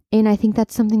 And I think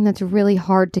that's something that's really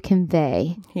hard to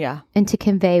convey. Yeah. And to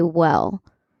convey well.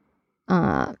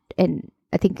 And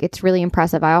I think it's really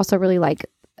impressive. I also really like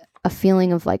a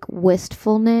feeling of like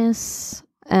wistfulness,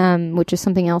 which is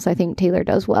something else I think Taylor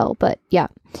does well. But yeah.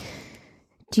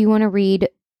 Do you want to read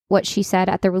what she said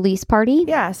at the release party?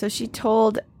 Yeah. So she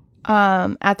told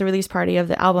at the release party of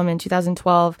the album in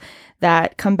 2012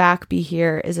 that Come Back, Be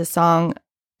Here is a song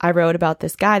I wrote about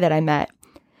this guy that I met.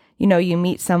 You know, you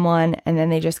meet someone and then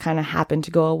they just kind of happen to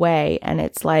go away, and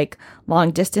it's like long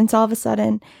distance all of a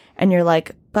sudden, and you're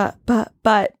like, but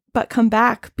come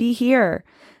back, be here.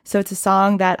 So it's a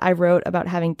song that I wrote about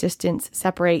having distance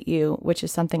separate you, which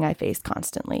is something I face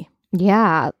constantly.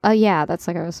 Yeah. Yeah, that's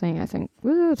like I was saying. I think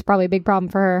it's probably a big problem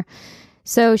for her.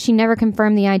 So she never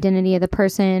confirmed the identity of the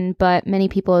person, but many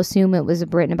people assume it was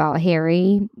written about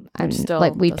Harry. And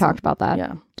like we've talked about that.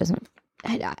 Yeah.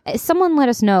 Someone let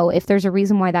us know if there's a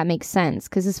reason why that makes sense,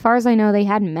 because as far as I know, they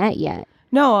hadn't met yet.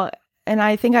 No, and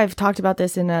I think I've talked about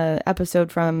this in an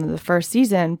episode from the first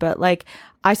season, but like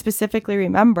I specifically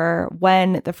remember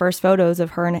when the first photos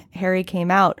of her and Harry came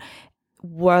out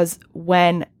was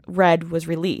when Red was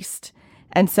released.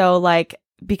 And so like,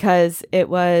 because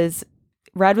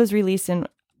Red was released in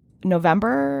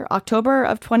October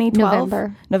of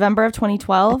 2012. November of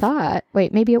 2012.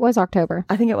 Wait, maybe it was October.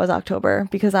 I think it was October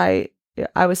because I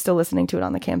was still listening to it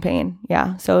on the campaign.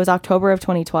 Yeah. So it was October of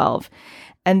 2012.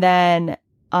 And then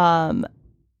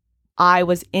I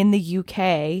was in the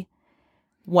UK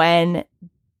when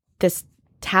this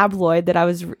tabloid that I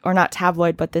was, or not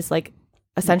tabloid, but this like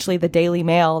essentially the Daily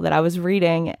Mail that I was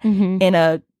reading in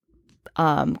a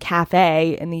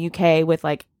cafe in the UK with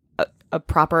like a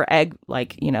proper egg,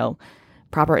 like, you know,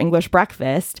 proper English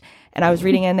breakfast. And I was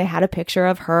reading it and they had a picture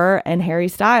of her and Harry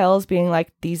Styles being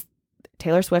like, these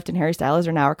Taylor Swift and Harry Styles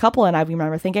are now a couple. And I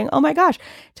remember thinking, oh my gosh,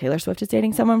 Taylor Swift is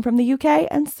dating someone from the UK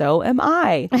and so am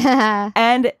I.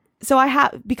 And so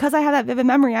because I have that vivid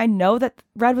memory, I know that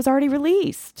Red was already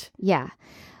released. Yeah.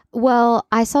 Well,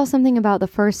 I saw something about the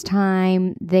first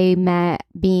time they met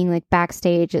being like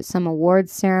backstage at some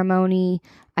awards ceremony.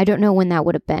 I don't know when that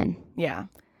would have been. Yeah.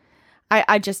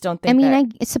 I just don't think. I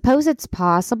mean, I suppose it's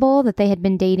possible that they had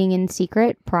been dating in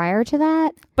secret prior to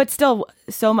that. But still,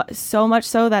 so much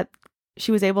so that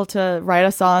she was able to write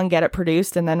a song, get it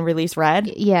produced, and then release Red.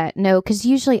 Yeah, no, because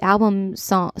usually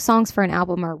songs for an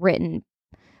album are written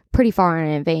pretty far in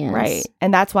advance, right?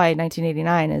 And that's why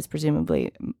 1989 is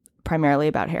presumably primarily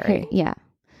about Harry. Yeah.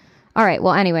 All right.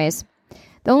 Well, anyways,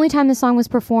 the only time the song was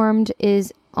performed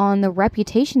is on the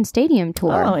Reputation Stadium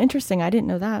tour. Oh, interesting. I didn't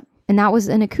know that. And that was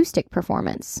an acoustic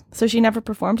performance. So she never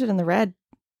performed it in the Red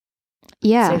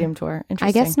Stadium tour. Interesting.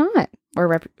 I guess not.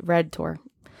 Or Red tour.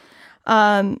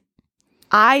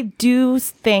 I do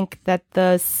think that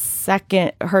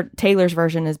the Taylor's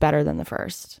version is better than the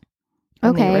first.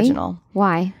 Okay. The original.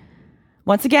 Why?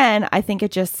 Once again, I think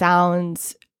it just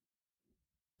sounds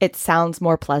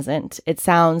more pleasant. It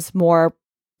sounds more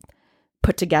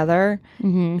put together.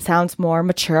 It sounds more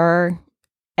mature.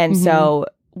 And so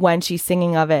when she's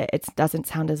singing of it, it doesn't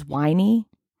sound as whiny.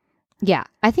 Yeah,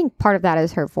 I think part of that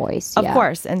is her voice. Of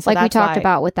course. And so like we talked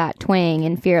about with that twang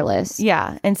in Fearless.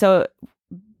 Yeah. And so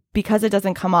because it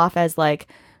doesn't come off as like,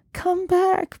 come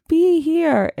back, be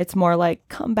here. It's more like,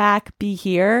 come back, be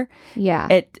here. Yeah.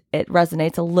 It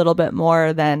resonates a little bit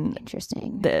more than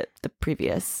interesting the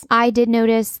previous. I did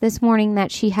notice this morning that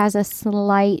she has a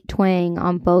slight twang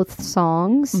on both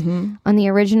songs on the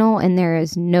original, and there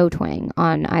is no twang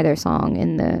on either song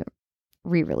in the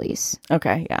re-release.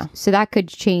 Okay, yeah. So that could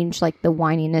change like the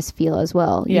whininess feel as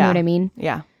well. You know what I mean?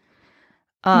 Yeah.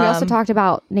 We also talked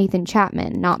about Nathan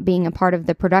Chapman not being a part of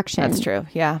the production. That's true,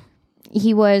 yeah.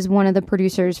 He was one of the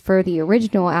producers for the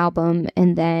original album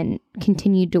and then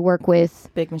continued to work with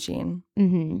Big Machine.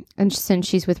 And since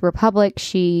she's with Republic,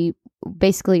 she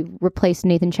basically replaced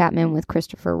Nathan Chapman with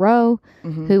Christopher Rowe,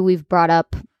 who we've brought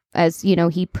up as, you know,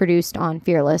 he produced on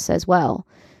Fearless as well.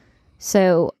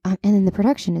 So, and then the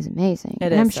production is amazing.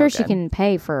 And I'm sure she can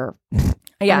pay for...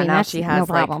 Yeah, I mean, now that's she has no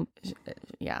problem.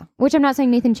 Yeah. Which I'm not saying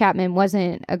Nathan Chapman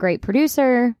wasn't a great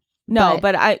producer. No,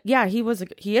 but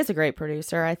he is a great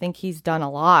producer. I think he's done a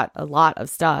lot of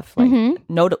stuff, like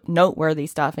noteworthy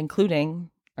stuff, including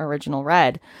Original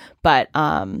Red. But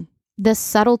the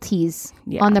subtleties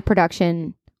on the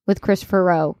production with Christopher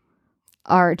Rowe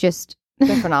are just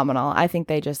they're phenomenal. I think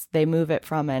they move it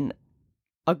from an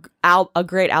a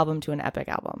great album to an epic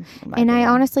album. And I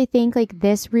honestly think like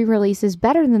this re-release is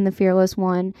better than the Fearless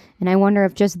one. And I wonder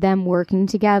if just them working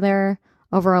together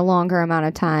over a longer amount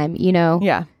of time,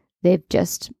 yeah, they've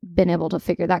just been able to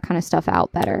figure that kind of stuff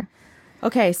out better.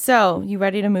 Okay, so you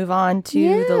ready to move on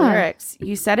to the lyrics?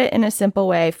 You said it in a simple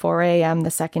way, 4 a.m.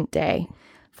 the second day.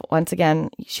 Once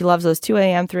again, she loves those 2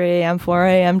 a.m., 3 a.m., 4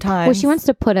 a.m. times. Well, she wants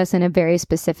to put us in a very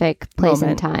specific place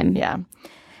and time. Yeah.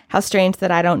 How strange that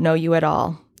I don't know you at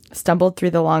all. Stumbled through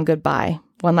the long goodbye.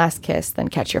 One last kiss, then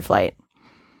catch your flight.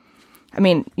 I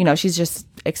mean, she's just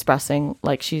expressing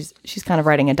like she's kind of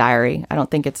writing a diary. I don't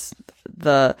think it's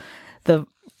the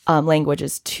language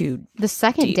is too the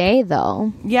second deep. Day,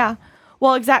 though. Yeah.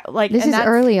 Well, exactly. Like this is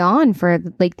early on for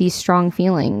like these strong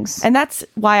feelings, and that's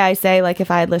why I say like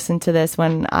if I had listened to this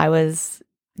when I was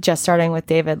just starting with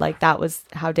David, like that was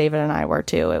how David and I were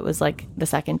too. It was like the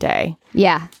second day.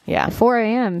 Yeah. 4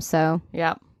 a.m. So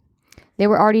yeah, they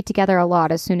were already together a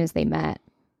lot as soon as they met.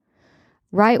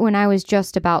 Right when I was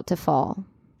just about to fall.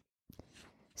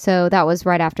 So that was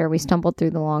right after we stumbled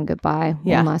through the long goodbye,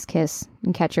 one last kiss,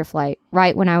 and catch your flight.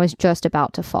 Right when I was just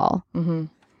about to fall. Mm-hmm.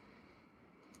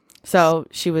 So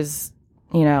she was,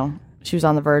 she was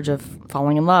on the verge of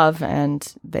falling in love,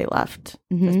 and they left.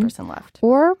 Mm-hmm. This person left.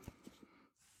 Or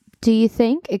do you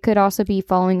think it could also be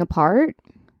falling apart?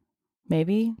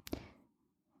 Maybe.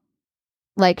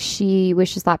 Like she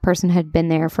wishes that person had been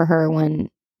there for her when...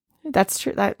 That's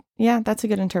true. That's a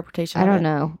good interpretation. I don't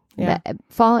know. Yeah.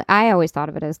 I always thought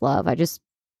of it as love. I just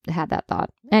had that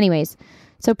thought. Anyways,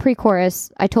 so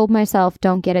pre-chorus, I told myself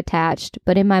don't get attached,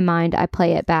 but in my mind I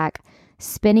play it back.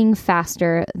 Spinning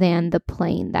faster than the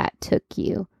plane that took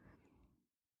you.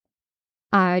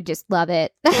 I just love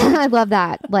it. I love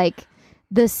that. Like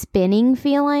the spinning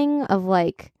feeling of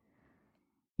like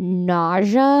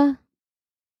nausea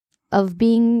of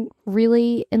being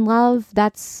really in love.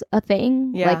 That's a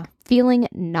thing. Yeah. Like feeling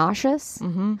nauseous.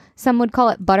 Mm-hmm. Some would call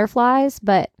it butterflies,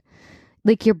 but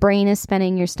like your brain is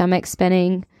spinning, your stomach's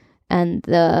spinning, and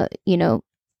the,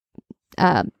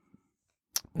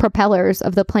 propellers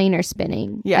of the plane are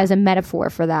spinning as a metaphor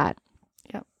for that.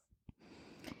 Yep.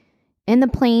 And the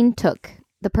plane took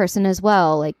the person as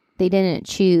well. Like they didn't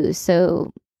choose.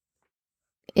 So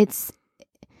it's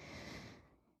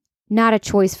not a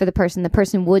choice for the person. The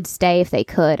person would stay if they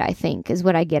could, I think, is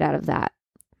what I get out of that.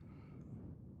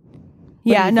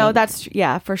 That's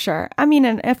for sure. I mean,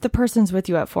 and if the person's with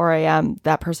you at 4 a.m.,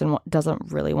 that person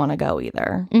doesn't really want to go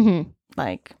either. Mm-hmm.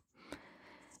 Like,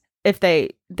 if they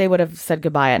would have said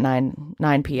goodbye at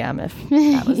 9 p.m. if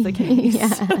that was the case.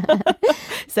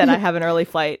 Said I have an early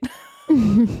flight.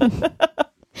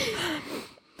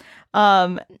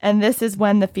 And this is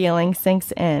when the feeling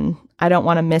sinks in. I don't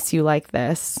want to miss you like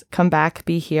this. Come back,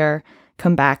 be here.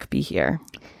 Come back, be here.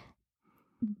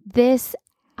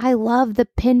 I love the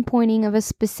pinpointing of a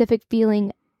specific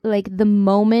feeling, like the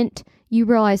moment you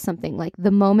realize something, like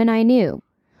the moment I knew,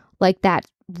 like that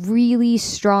really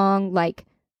strong, like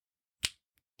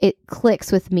it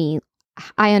clicks with me.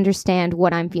 I understand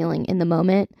what I'm feeling in the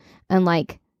moment, and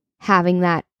like having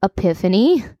that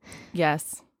epiphany.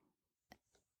 Yes.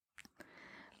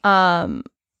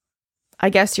 I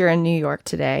guess you're in New York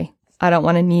today. I don't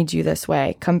want to need you this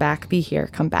way. Come back, be here.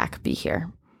 Come back, be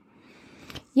here.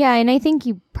 Yeah, and I think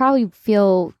you probably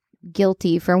feel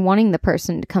guilty for wanting the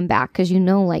person to come back because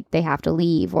like they have to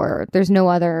leave or there's no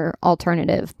other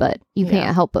alternative, but you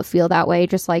can't help but feel that way,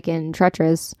 just like in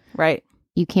Treacherous. Right.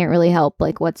 You can't really help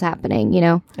like what's happening,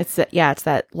 It's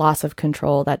that loss of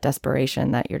control, that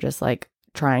desperation that you're just like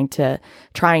trying to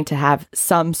have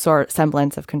some sort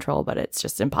semblance of control, but it's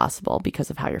just impossible because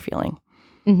of how you're feeling.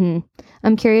 Mm-hmm.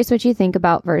 I'm curious what you think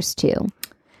about verse 2.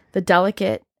 The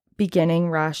delicate beginning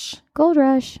rush. Gold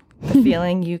rush. The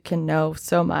feeling you can know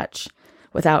so much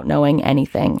without knowing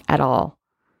anything at all.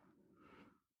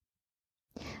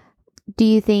 Do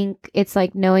you think it's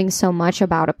like knowing so much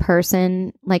about a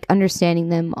person, like understanding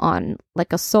them on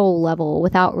like a soul level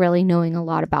without really knowing a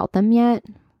lot about them yet?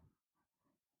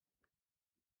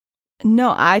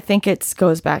 No, I think it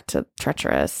goes back to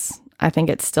Treacherous. I think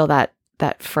it's still that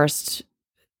first,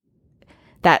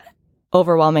 that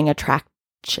overwhelming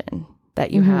attraction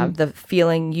that you have, the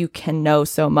feeling you can know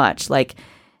so much. Like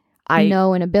I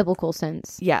know in a biblical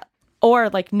sense. Yeah. Or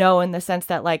like know in the sense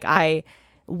that like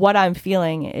what I'm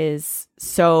feeling is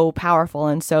so powerful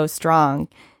and so strong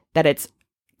that it's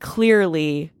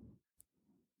clearly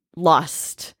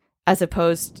lust as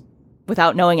opposed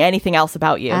without knowing anything else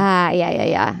about you.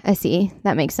 Yeah. I see.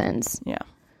 That makes sense. Yeah.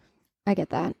 I get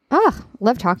that. Oh,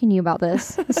 love talking to you about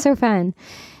this. It's so fun.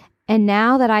 And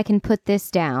now that I can put this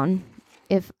down,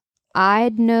 if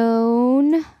I'd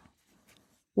known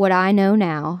what I know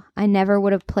now, I never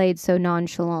would have played so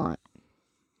nonchalant.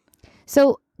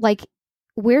 So, like,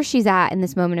 where she's at in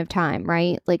this moment of time,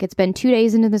 right? Like, it's been 2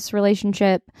 days into this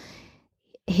relationship.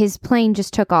 His plane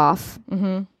just took off.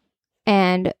 Mm-hmm.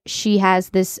 And she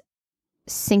has this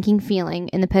sinking feeling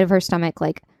in the pit of her stomach,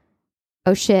 like,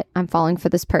 oh shit, I'm falling for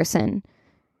this person.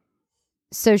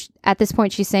 So at this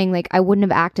point, she's saying, like, I wouldn't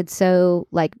have acted so,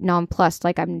 like, nonplussed,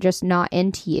 like, I'm just not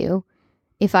into you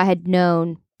if I had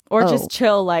known. Or just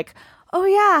chill, like, oh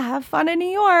yeah, have fun in New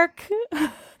York.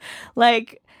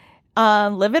 Like,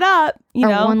 live it up, you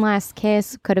know? One last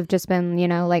kiss could have just been, you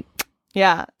know, like,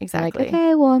 yeah, exactly. Like,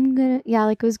 okay, well, I'm gonna, yeah,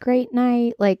 like, it was a great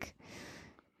night. Like,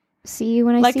 see you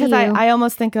when I see you. Like, because I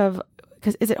almost think of,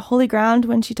 because is it Holy Ground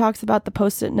when she talks about the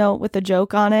Post-it note with the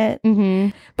joke on it?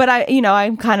 Mm-hmm. But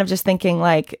I'm kind of just thinking,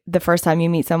 like, the first time you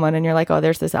meet someone and you're like, oh,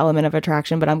 there's this element of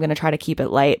attraction, but I'm going to try to keep it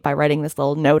light by writing this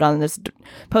little note on this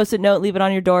Post-it note, leave it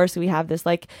on your door. So we have this,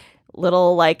 like,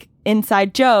 little, like,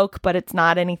 inside joke, but it's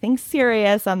not anything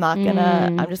serious. I'm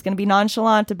just going to be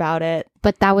nonchalant about it.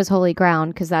 But that was Holy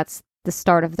Ground because that's the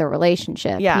start of the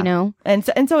relationship, you know? And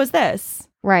so is this.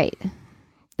 Right.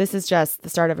 This is just the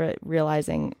start of it,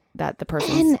 realizing that the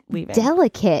person's leaving.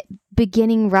 Delicate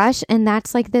beginning rush. And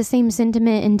that's like the same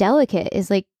sentiment in Delicate is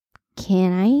like,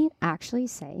 can I actually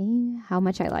say how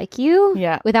much I like you?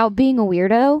 Yeah. Without being a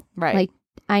weirdo? Right. Like,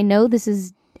 I know this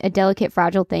is a delicate,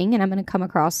 fragile thing and I'm going to come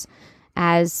across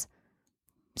as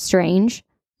strange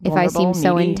if I seem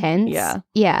so intense. Yeah.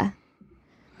 Yeah.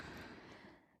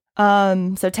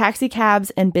 So taxi cabs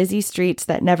and busy streets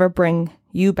that never bring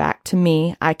you back to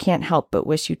me. I can't help but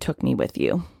wish you took me with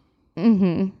you.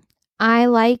 Mm-hmm. I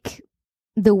like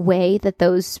the way that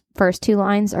those first two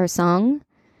lines are sung.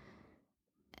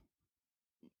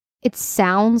 It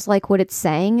sounds like what it's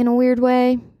saying in a weird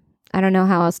way. I don't know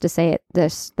how else to say it.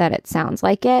 That it sounds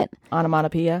like it.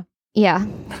 Onomatopoeia. Yeah.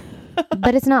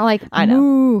 But it's not like, I know.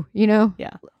 Moo, you know?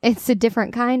 Yeah. It's a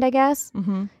different kind, I guess.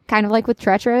 Mm-hmm. Kind of like with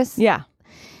Treacherous. Yeah.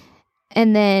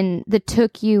 And then the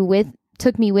took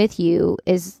me with you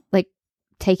is like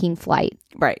taking flight.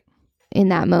 Right. In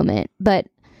that moment. But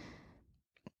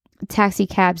taxi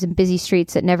cabs and busy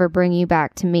streets that never bring you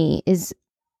back to me is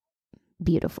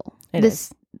beautiful. It is.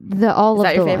 Is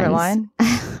that your favorite line?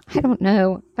 I don't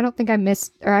know. I don't think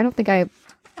I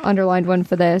underlined one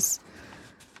for this.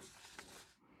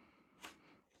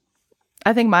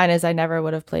 I think mine is I never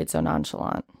would have played so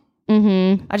nonchalant.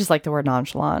 Mm-hmm. I just like the word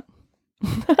nonchalant.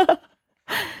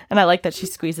 And I like that she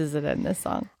squeezes it in this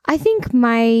song. I think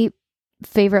my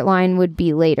favorite line would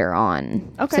be later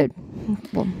on. Okay. So,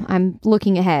 well, I'm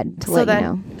looking ahead to let you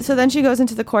know. So then she goes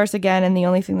into the chorus again, and the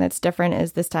only thing that's different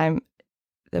is this time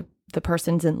the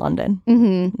person's in London,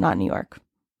 not New York.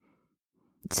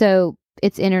 So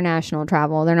it's international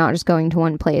travel. They're not just going to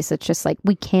one place. It's just like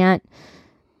we can't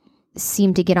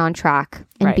seem to get on track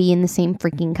and be in the same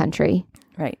freaking country.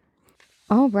 Right.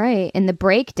 All right. And the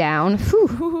breakdown,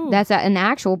 that's an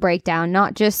actual breakdown,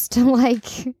 not just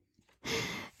a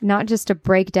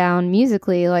breakdown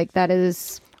musically. Like that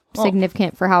is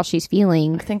significant for how she's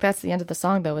feeling. I think that's the end of the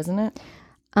song though, isn't it?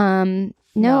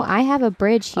 No, I have a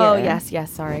bridge here. Oh,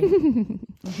 yes, sorry.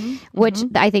 Which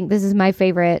I think this is my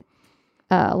favorite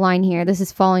line here. This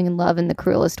is falling in love in the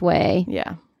cruelest way.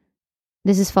 Yeah.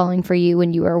 This is falling for you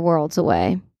when you are worlds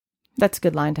away. That's a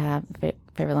good line to have.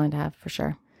 Favorite line to have for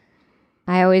sure.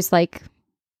 I always like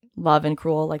love and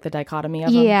cruel, like the dichotomy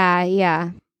of them. Yeah.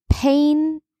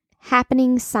 Pain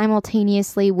happening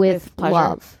simultaneously with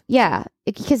love. Yeah,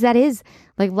 because that is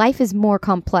like life is more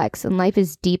complex and life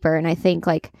is deeper. And I think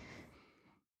like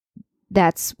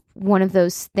that's one of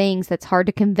those things that's hard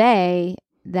to convey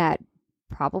that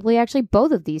probably actually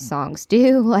both of these songs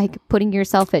do, like putting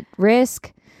yourself at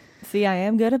risk. See, I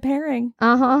am good at pairing.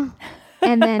 And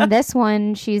then this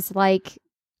one, she's like,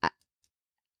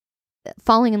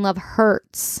 falling in love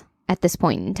hurts at this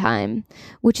point in time,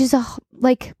 which is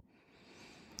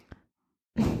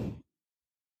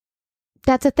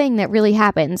that's a thing that really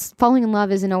happens. Falling in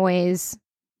love isn't always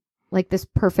like this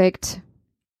perfect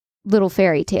little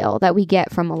fairy tale that we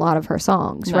get from a lot of her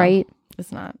songs, right?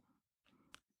 It's not.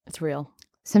 It's real.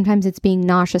 Sometimes it's being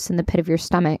nauseous in the pit of your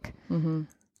stomach. Mm-hmm.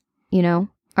 You know?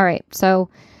 All right. So,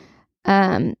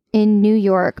 in New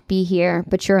York, be here,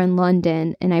 but you're in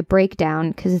London, and I break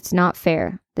down because it's not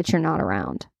fair that you're not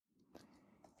around.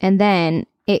 And then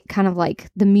it kind of like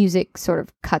the music sort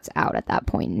of cuts out at that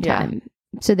point in time.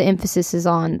 So the emphasis is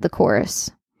on the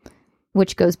chorus,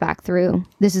 which goes back through.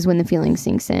 This is when the feeling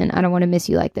sinks in. I don't want to miss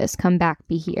you like this. Come back,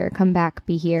 be here. Come back,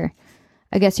 be here.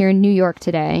 I guess you're in New York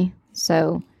today.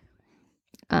 So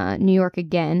New York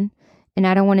again. And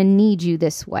I don't want to need you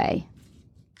this way.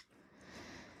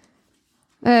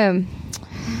 I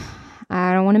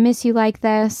don't want to miss you like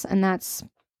this, and that's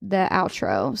the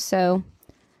outro. So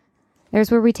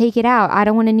there's where we take it out. I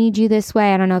don't want to need you this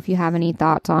way. I don't know if you have any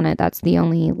thoughts on it. That's the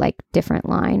only like different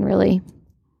line, really.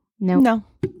 No.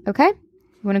 Okay.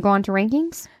 You want to go on to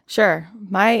rankings? Sure.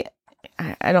 I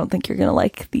don't think you're gonna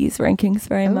like these rankings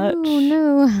very much. Oh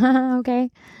no. Okay.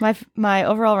 My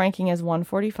overall ranking is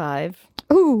 145.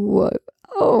 Ooh.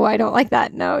 Oh, I don't like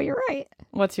that. No, you're right.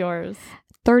 What's yours?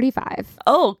 35.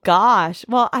 Oh gosh.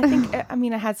 Well, I think it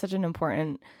had such an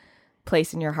important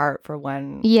place in your heart for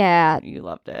when Yeah. you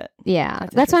loved it. Yeah.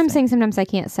 That's why I'm saying sometimes I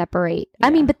can't separate. Yeah. I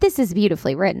mean, but this is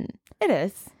beautifully written. It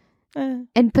is.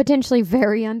 And potentially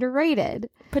very underrated.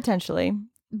 Potentially.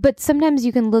 But sometimes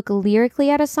you can look lyrically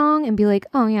at a song and be like,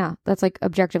 oh yeah, that's like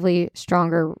objectively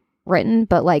stronger written.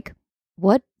 But like,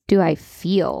 what do I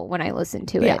feel when I listen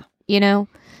to it? You know?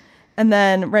 And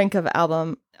then rank of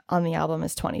album on the album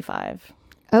is 25.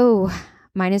 Oh,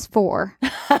 mine is 4.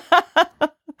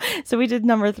 So we did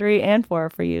number 3 and 4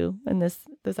 for you in this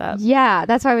app. Yeah,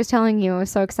 that's why I was telling you. I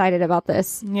was so excited about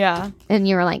this. Yeah. And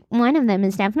you were like, one of them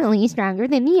is definitely stronger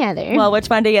than the other. Well, which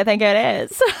one do you think it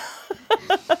is?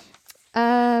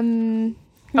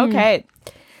 Okay.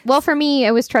 Well, for me,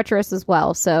 it was Treacherous as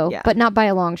well. So, but not by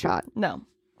a long shot. No,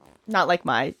 not like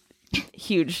my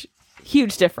huge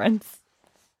difference.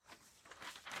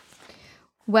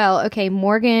 Well, okay,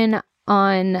 Morgan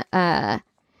on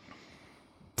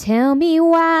Tell Me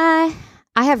Why.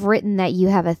 I have written that you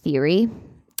have a theory.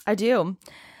 I do.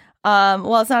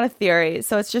 Well, it's not a theory.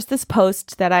 So it's just this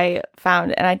post that I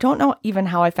found, and I don't know even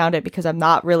how I found it because I'm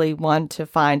not really one to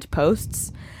find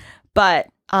posts. But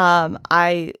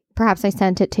perhaps I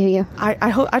sent it to you. I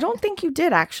hope I don't think you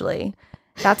did actually.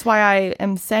 That's why I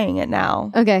am saying it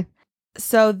now. Okay.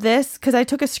 So because I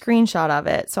took a screenshot of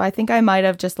it, so I think I might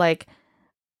have just like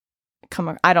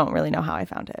I don't really know how I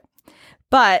found it,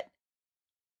 but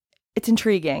it's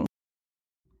intriguing.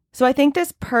 So I think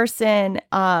this person,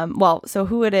 so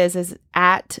who it is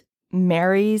at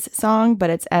Mary's Song, but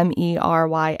it's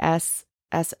MERYSSONG.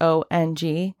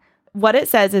 What it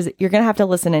says is you're going to have to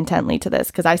listen intently to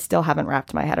this because I still haven't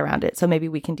wrapped my head around it. So maybe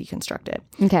we can deconstruct it.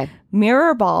 Okay.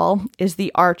 Mirror ball is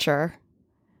the archer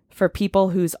for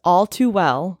people whose all too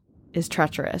well is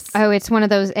treacherous. Oh, it's one of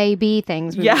those A-B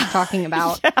things we were talking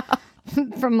about. Yeah.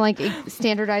 From like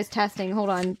standardized testing. Hold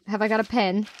on. Have I got a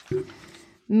pen?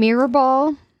 Mirror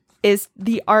ball is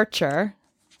the archer.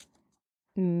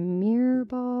 Mirror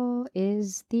ball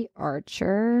is the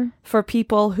archer for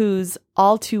people whose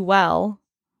all too well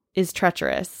is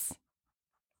treacherous.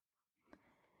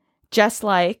 Just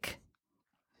like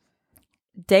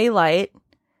daylight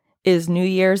is New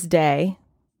Year's Day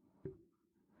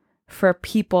for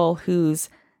people whose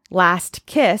last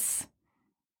kiss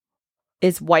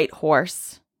is White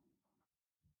Horse.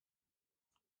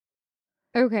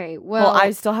 Okay, well,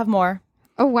 I still have more.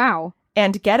 Oh, wow.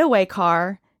 And Getaway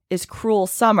Car is Cruel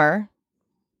Summer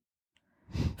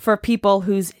for people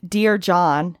whose Dear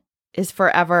John is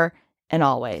Forever and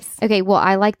Always. Okay, well,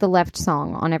 I like the left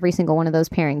song on every single one of those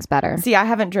pairings better. See, I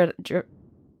haven't drawn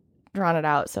it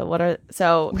out. So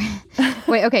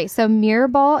Wait, okay. So Mirror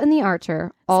Ball and the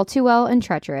Archer, All Too Well and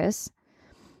Treacherous,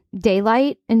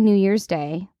 Daylight and New Year's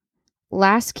Day,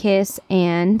 Last Kiss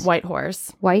and White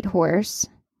Horse,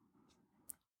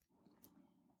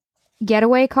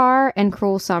 Getaway Car and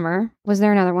Cruel Summer. Was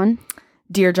there another one?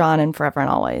 Dear John and Forever and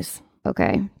Always.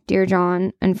 Okay. Dear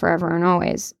John and Forever and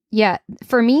Always. Yeah.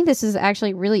 For me, this is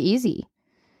actually really easy,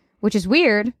 which is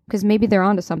weird because maybe they're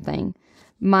onto something.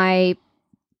 My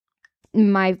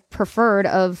preferred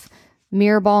of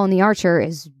Mirror Ball and the Archer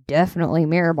is definitely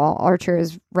Mirror Ball. Archer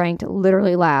is ranked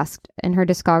literally last in her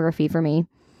discography for me.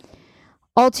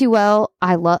 All Too Well,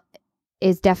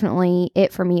 is definitely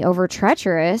it for me over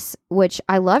Treacherous, which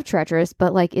I love Treacherous,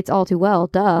 but like it's All Too Well,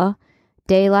 duh.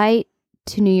 Daylight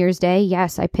to New Year's Day,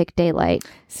 yes, I picked Daylight.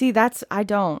 See, I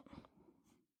don't.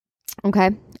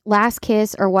 Okay. Last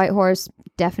Kiss or White Horse,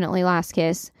 definitely Last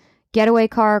Kiss. Getaway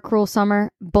Car, Cruel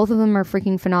Summer, both of them are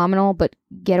freaking phenomenal, but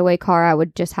Getaway Car, I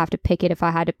would just have to pick it if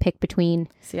I had to pick between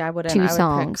two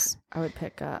songs. I would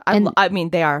pick, I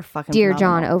mean, they are fucking Dear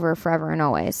phenomenal. John over Forever and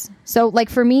Always. So, like,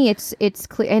 for me, it's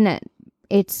clear, and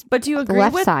it's but do you agree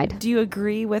left side. Do you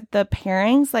agree with the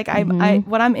pairings? Like,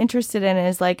 what I'm interested in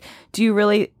is, like, do you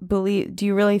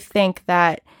really think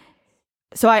that,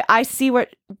 so I see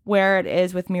where it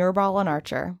is with Mirror Ball and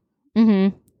Archer.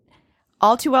 Mm-hmm.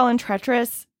 All Too Well and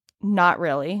Treacherous, not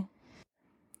really.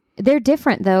 They're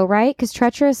different though, right? Because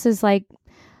Treacherous is like,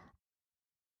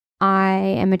 I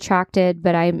am attracted,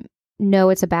 but I know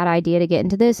it's a bad idea to get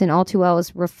into this. And All Too Well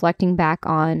is reflecting back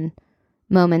on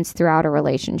moments throughout a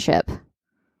relationship.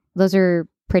 those are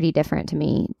pretty different to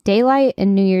me. Daylight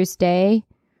and New Year's Day,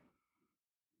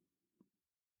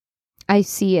 I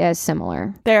see as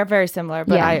similar. They're very similar,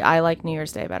 but Yeah. I like New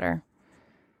Year's Day better.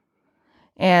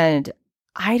 And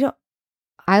I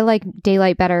like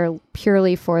Daylight better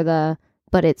purely for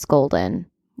but it's golden.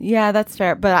 yeah, that's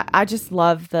fair. But I just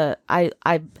love I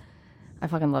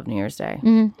fucking love New Year's Day.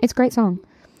 It's a great song.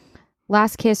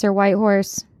 Last Kiss or White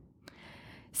Horse?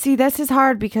 See, this is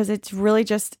hard because it's really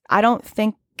just, I don't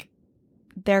think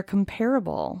they're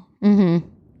comparable. You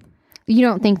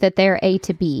don't think that they're A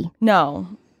to B?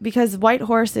 No, because White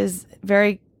Horse is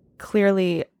very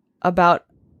clearly about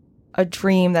a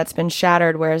dream that's been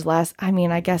shattered, whereas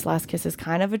I guess Last Kiss is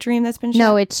kind of a dream that's been shattered.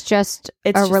 No, it's just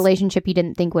relationship you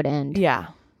didn't think would end. Yeah.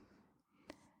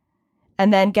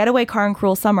 And then Getaway Car and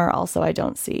Cruel Summer also I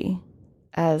don't see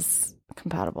as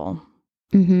compatible.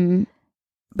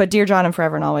 But Dear John and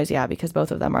Forever and Always, yeah, because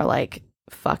both of them are like,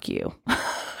 fuck you.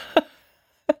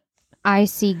 I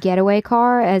see Getaway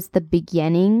Car as the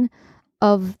beginning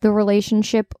of the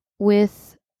relationship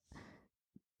with,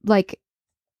 like,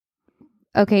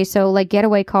 okay, so like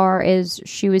Getaway Car is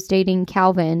she was dating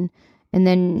Calvin and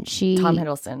then Tom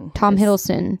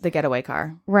Hiddleston. The Getaway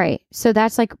Car. Right. So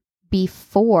that's like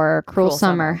before Cruel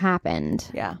Summer happened.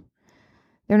 Yeah.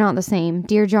 They're not the same.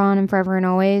 Dear John and Forever and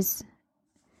Always.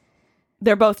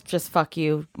 They're both just fuck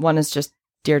you. One is just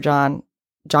Dear John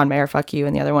Mayer, fuck you,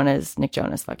 and the other one is Nick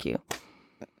Jonas, fuck you.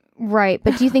 Right,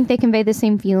 but do you think they convey the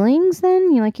same feelings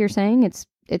then? You're saying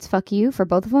it's fuck you for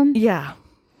both of them? Yeah.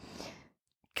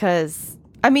 Because,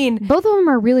 I mean... both of them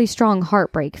are really strong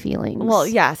heartbreak feelings. Well,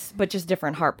 yes, but just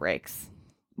different heartbreaks.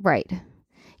 Right.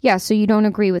 Yeah, so you don't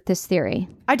agree with this theory.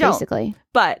 I don't. Basically.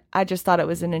 But I just thought it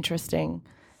was an interesting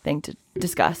thing to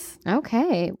discuss.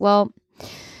 Okay, well,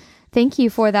 thank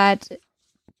you for that.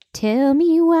 Tell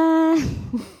me why.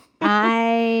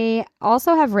 I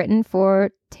also have written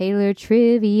for Taylor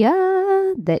Trivia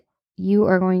that you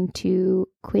are going to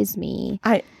quiz me.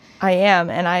 I am,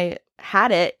 and I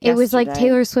had it yesterday. It was like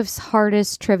Taylor Swift's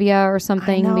hardest trivia or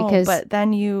something. I know, because but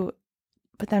then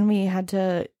we had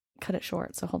to cut it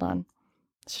short. So hold on.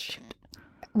 Shoot.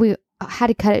 We had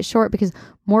to cut it short because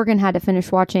Morgan had to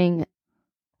finish watching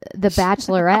The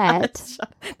Bachelorette.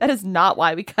 That is not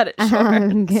why we cut it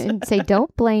short. Say,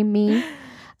 don't blame me.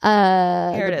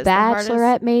 Here it The is.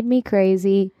 Bachelorette made me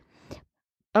crazy.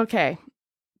 Okay.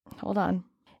 Hold on.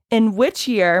 In which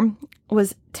year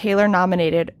was Taylor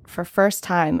nominated for first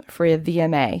time for a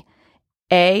VMA?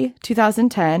 A,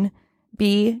 2010,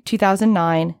 B,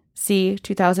 2009, C,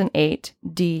 2008,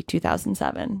 D,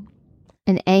 2007.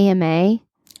 An AMA?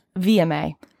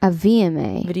 VMA. A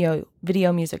VMA.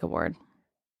 Video Music Award.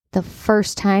 The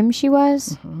first time she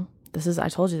was? I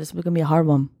told you this was going to be a hard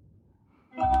one.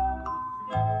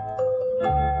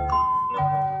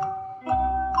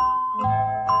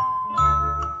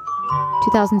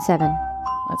 $2007.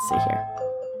 Let's see here.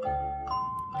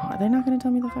 Are they not going to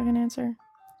tell me the fucking answer?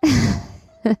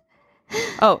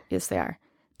 Oh, yes, they are.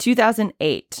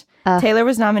 2008. Taylor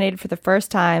was nominated for the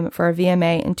first time for a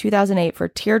VMA in 2008 for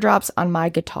Teardrops on My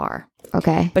Guitar.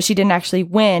 Okay. But she didn't actually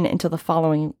win until the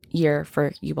following year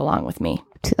for You Belong With Me.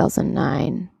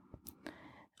 2009.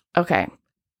 Okay.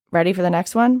 Ready for the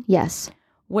next one? Yes.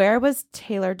 Where was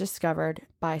Taylor discovered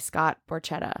by Scott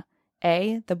Borchetta?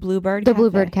 A, the Bluebird The Cafe.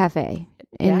 Bluebird Cafe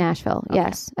in Nashville. Okay.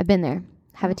 Yes. I've been there.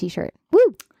 Have a t-shirt.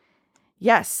 Woo!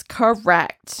 Yes,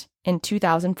 correct. In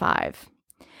 2005.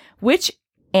 Which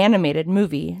animated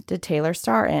movie did Taylor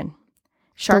star in?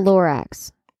 The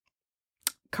Lorax.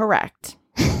 Correct.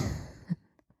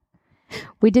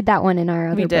 We did that one in our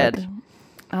other We did.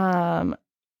 book.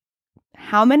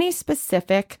 How many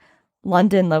specific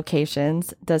London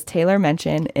locations does Taylor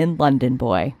mention in London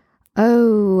Boy?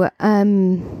 Oh,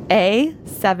 A,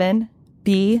 7,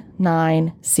 B,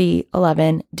 9, C,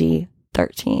 11, D,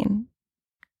 13.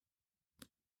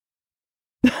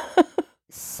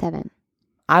 7.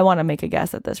 I want to make a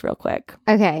guess at this real quick.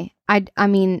 Okay. I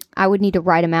mean, I would need to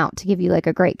write them out to give you like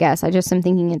a great guess. I just am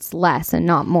thinking it's less and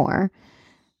not more.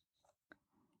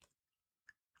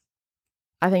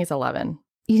 I think it's 11.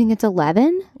 You think it's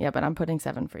 11? Yeah, but I'm putting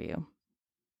 7 for you.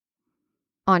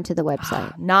 Onto the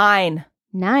website. 9.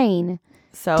 9.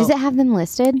 So does it have them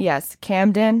listed? Yes.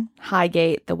 Camden,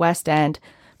 Highgate, the West End,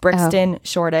 Brixton,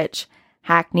 Shoreditch,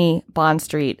 Hackney, Bond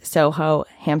Street, Soho,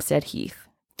 Hampstead Heath.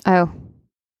 Oh,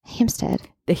 Hampstead.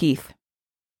 The Heath.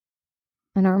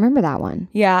 I don't remember that one.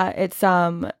 Yeah, it's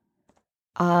Stella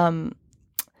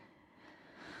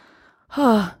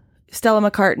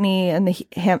McCartney and the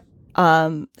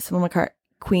Stella McCartney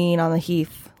Queen on the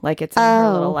Heath. Like it's in her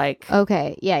little like.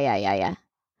 Okay. Yeah.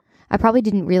 I probably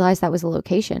didn't realize that was a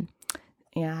location.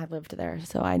 Yeah, I lived there,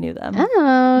 so I knew them.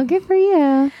 Oh, good for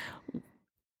you.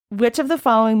 Which of the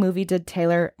following movie did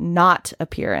Taylor not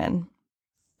appear in?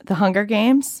 The Hunger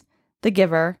Games, The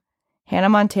Giver, Hannah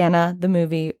Montana, the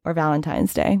movie, or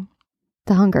Valentine's Day?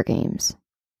 The Hunger Games.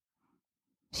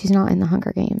 She's not in The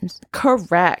Hunger Games.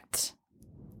 Correct.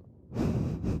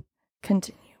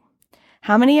 Continue.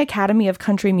 How many Academy of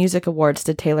Country Music Awards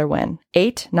did Taylor win?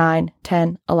 8, 9,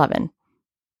 10, 11.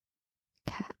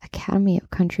 Academy of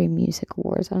Country Music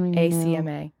Awards. I don't even know.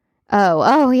 ACMA.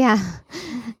 Oh, yeah.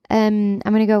 I'm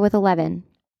going to go with 11.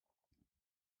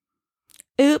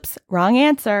 Oops, wrong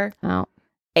answer. Oh.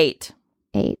 8.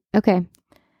 8. Okay.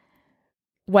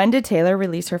 When did Taylor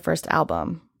release her first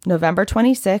album? November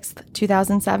 26th,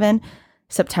 2007,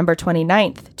 September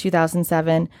 29th,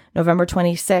 2007, November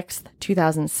 26th,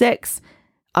 2006,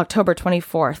 October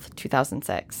 24th,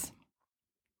 2006.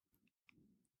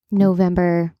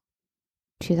 November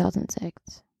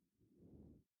 2006.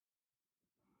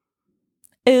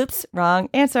 Oops, wrong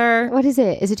answer. What is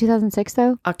it? Is it 2006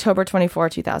 though? October 24,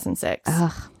 2006.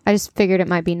 Ugh. I just figured it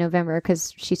might be November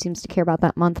because she seems to care about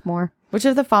that month more. Which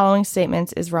of the following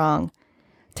statements is wrong?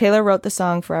 Taylor wrote the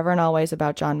song Forever and Always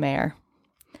about John Mayer.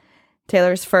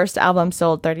 Taylor's first album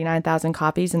sold 39,000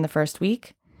 copies in the first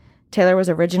week. Taylor was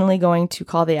originally going to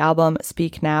call the album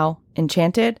Speak Now,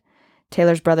 Enchanted.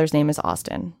 Taylor's brother's name is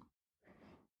Austin.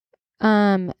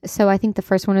 So I think the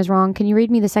first one is wrong. Can you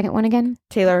read me the second one again?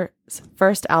 Taylor's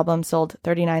first album sold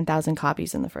 39,000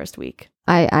 copies in the first week.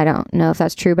 I don't know if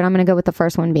that's true, but I'm going to go with the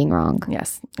first one being wrong.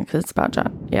 Yes, because it's about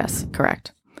John. Yes,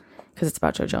 correct. Because it's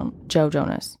about Joe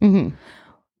Jonas. Mm-hmm.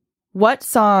 What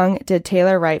song did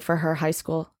Taylor write for her high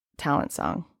school talent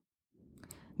song?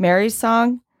 Mary's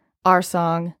Song, Our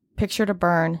Song, Picture to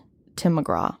Burn, Tim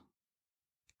McGraw.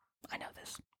 I know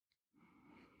this.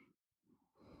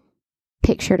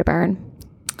 Picture to Burn.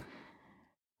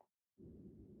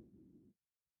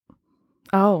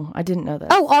 Oh, I didn't know this.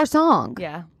 Oh, Our Song.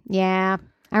 Yeah. Yeah.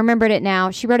 I remembered it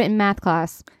now. She wrote it in math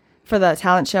class. For the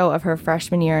talent show of her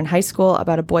freshman year in high school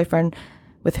about a boyfriend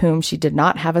with whom she did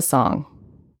not have a song.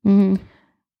 Mm-hmm.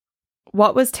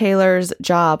 What was Taylor's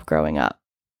job growing up?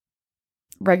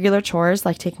 Regular chores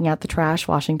like taking out the trash,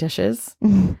 washing dishes,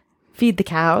 feed the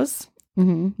cows,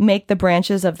 make the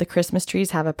branches of the Christmas trees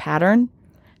have a pattern,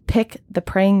 pick the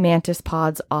praying mantis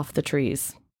pods off the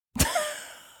trees.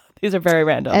 These are very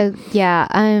random.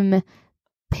 Yeah.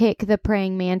 Pick the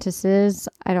praying mantises.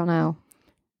 I don't know.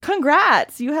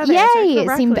 Congrats! You have Yay! answered correctly.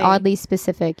 It seemed oddly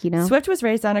specific, you know? Swift was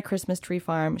raised on a Christmas tree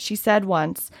farm. She said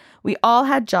once, "We all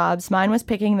had jobs. Mine was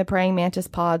picking the praying mantis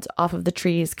pods off of the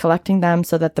trees, collecting them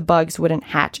so that the bugs wouldn't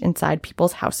hatch inside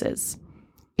people's houses."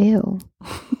 Ew.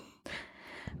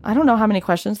 I don't know how many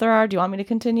questions there are. Do you want me to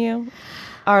continue?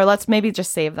 Or let's maybe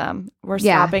just save them. We're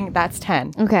stopping. That's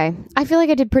 10. Okay. I feel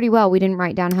like I did pretty well. We didn't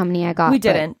write down how many I got. We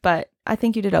didn't, but I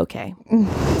think you did okay.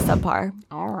 Subpar.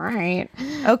 All right.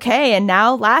 Okay, and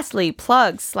now lastly,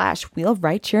 plugs / we'll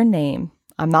write your name.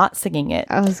 I'm not singing it.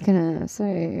 I was going to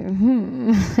say,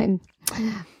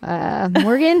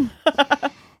 Morgan?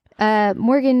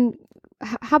 Morgan,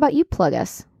 how about you plug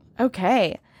us?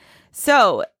 Okay.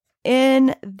 So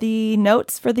in the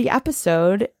notes for the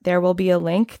episode, there will be a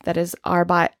link that is our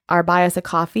Buy Us a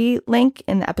Coffee link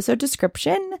in the episode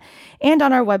description and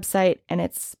on our website, and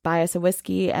it's Buy Us a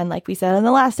Whiskey. And like we said in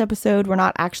the last episode, we're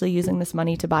not actually using this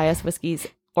money to buy us whiskeys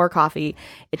or coffee.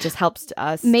 It just helps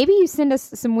us. Maybe you send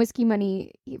us some whiskey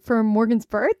money for Morgan's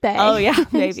birthday. Oh, yeah,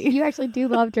 maybe. You actually do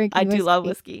love drinking I whiskey. do love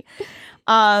whiskey.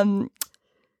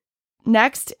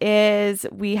 Next is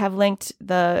we have linked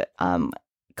the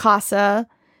CASA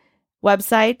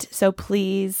website, so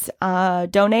please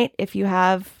donate if you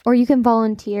have, or you can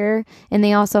volunteer, and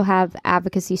they also have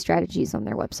advocacy strategies on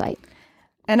their website.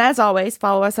 And as always,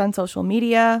 follow us on social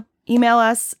media, email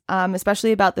us,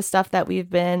 especially about the stuff that we've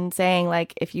been saying.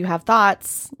 Like if you have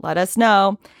thoughts, let us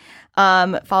know.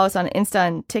 Follow us on Insta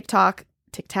and TikTok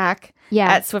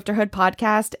at Swifterhood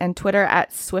Podcast, and Twitter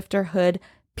at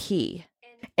SwifterhoodP.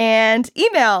 And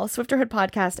email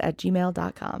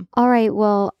swifterhoodpodcast@gmail.com. All right.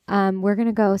 Well, we're going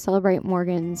to go celebrate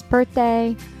Morgan's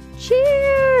birthday.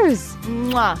 Cheers!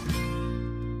 Mwah.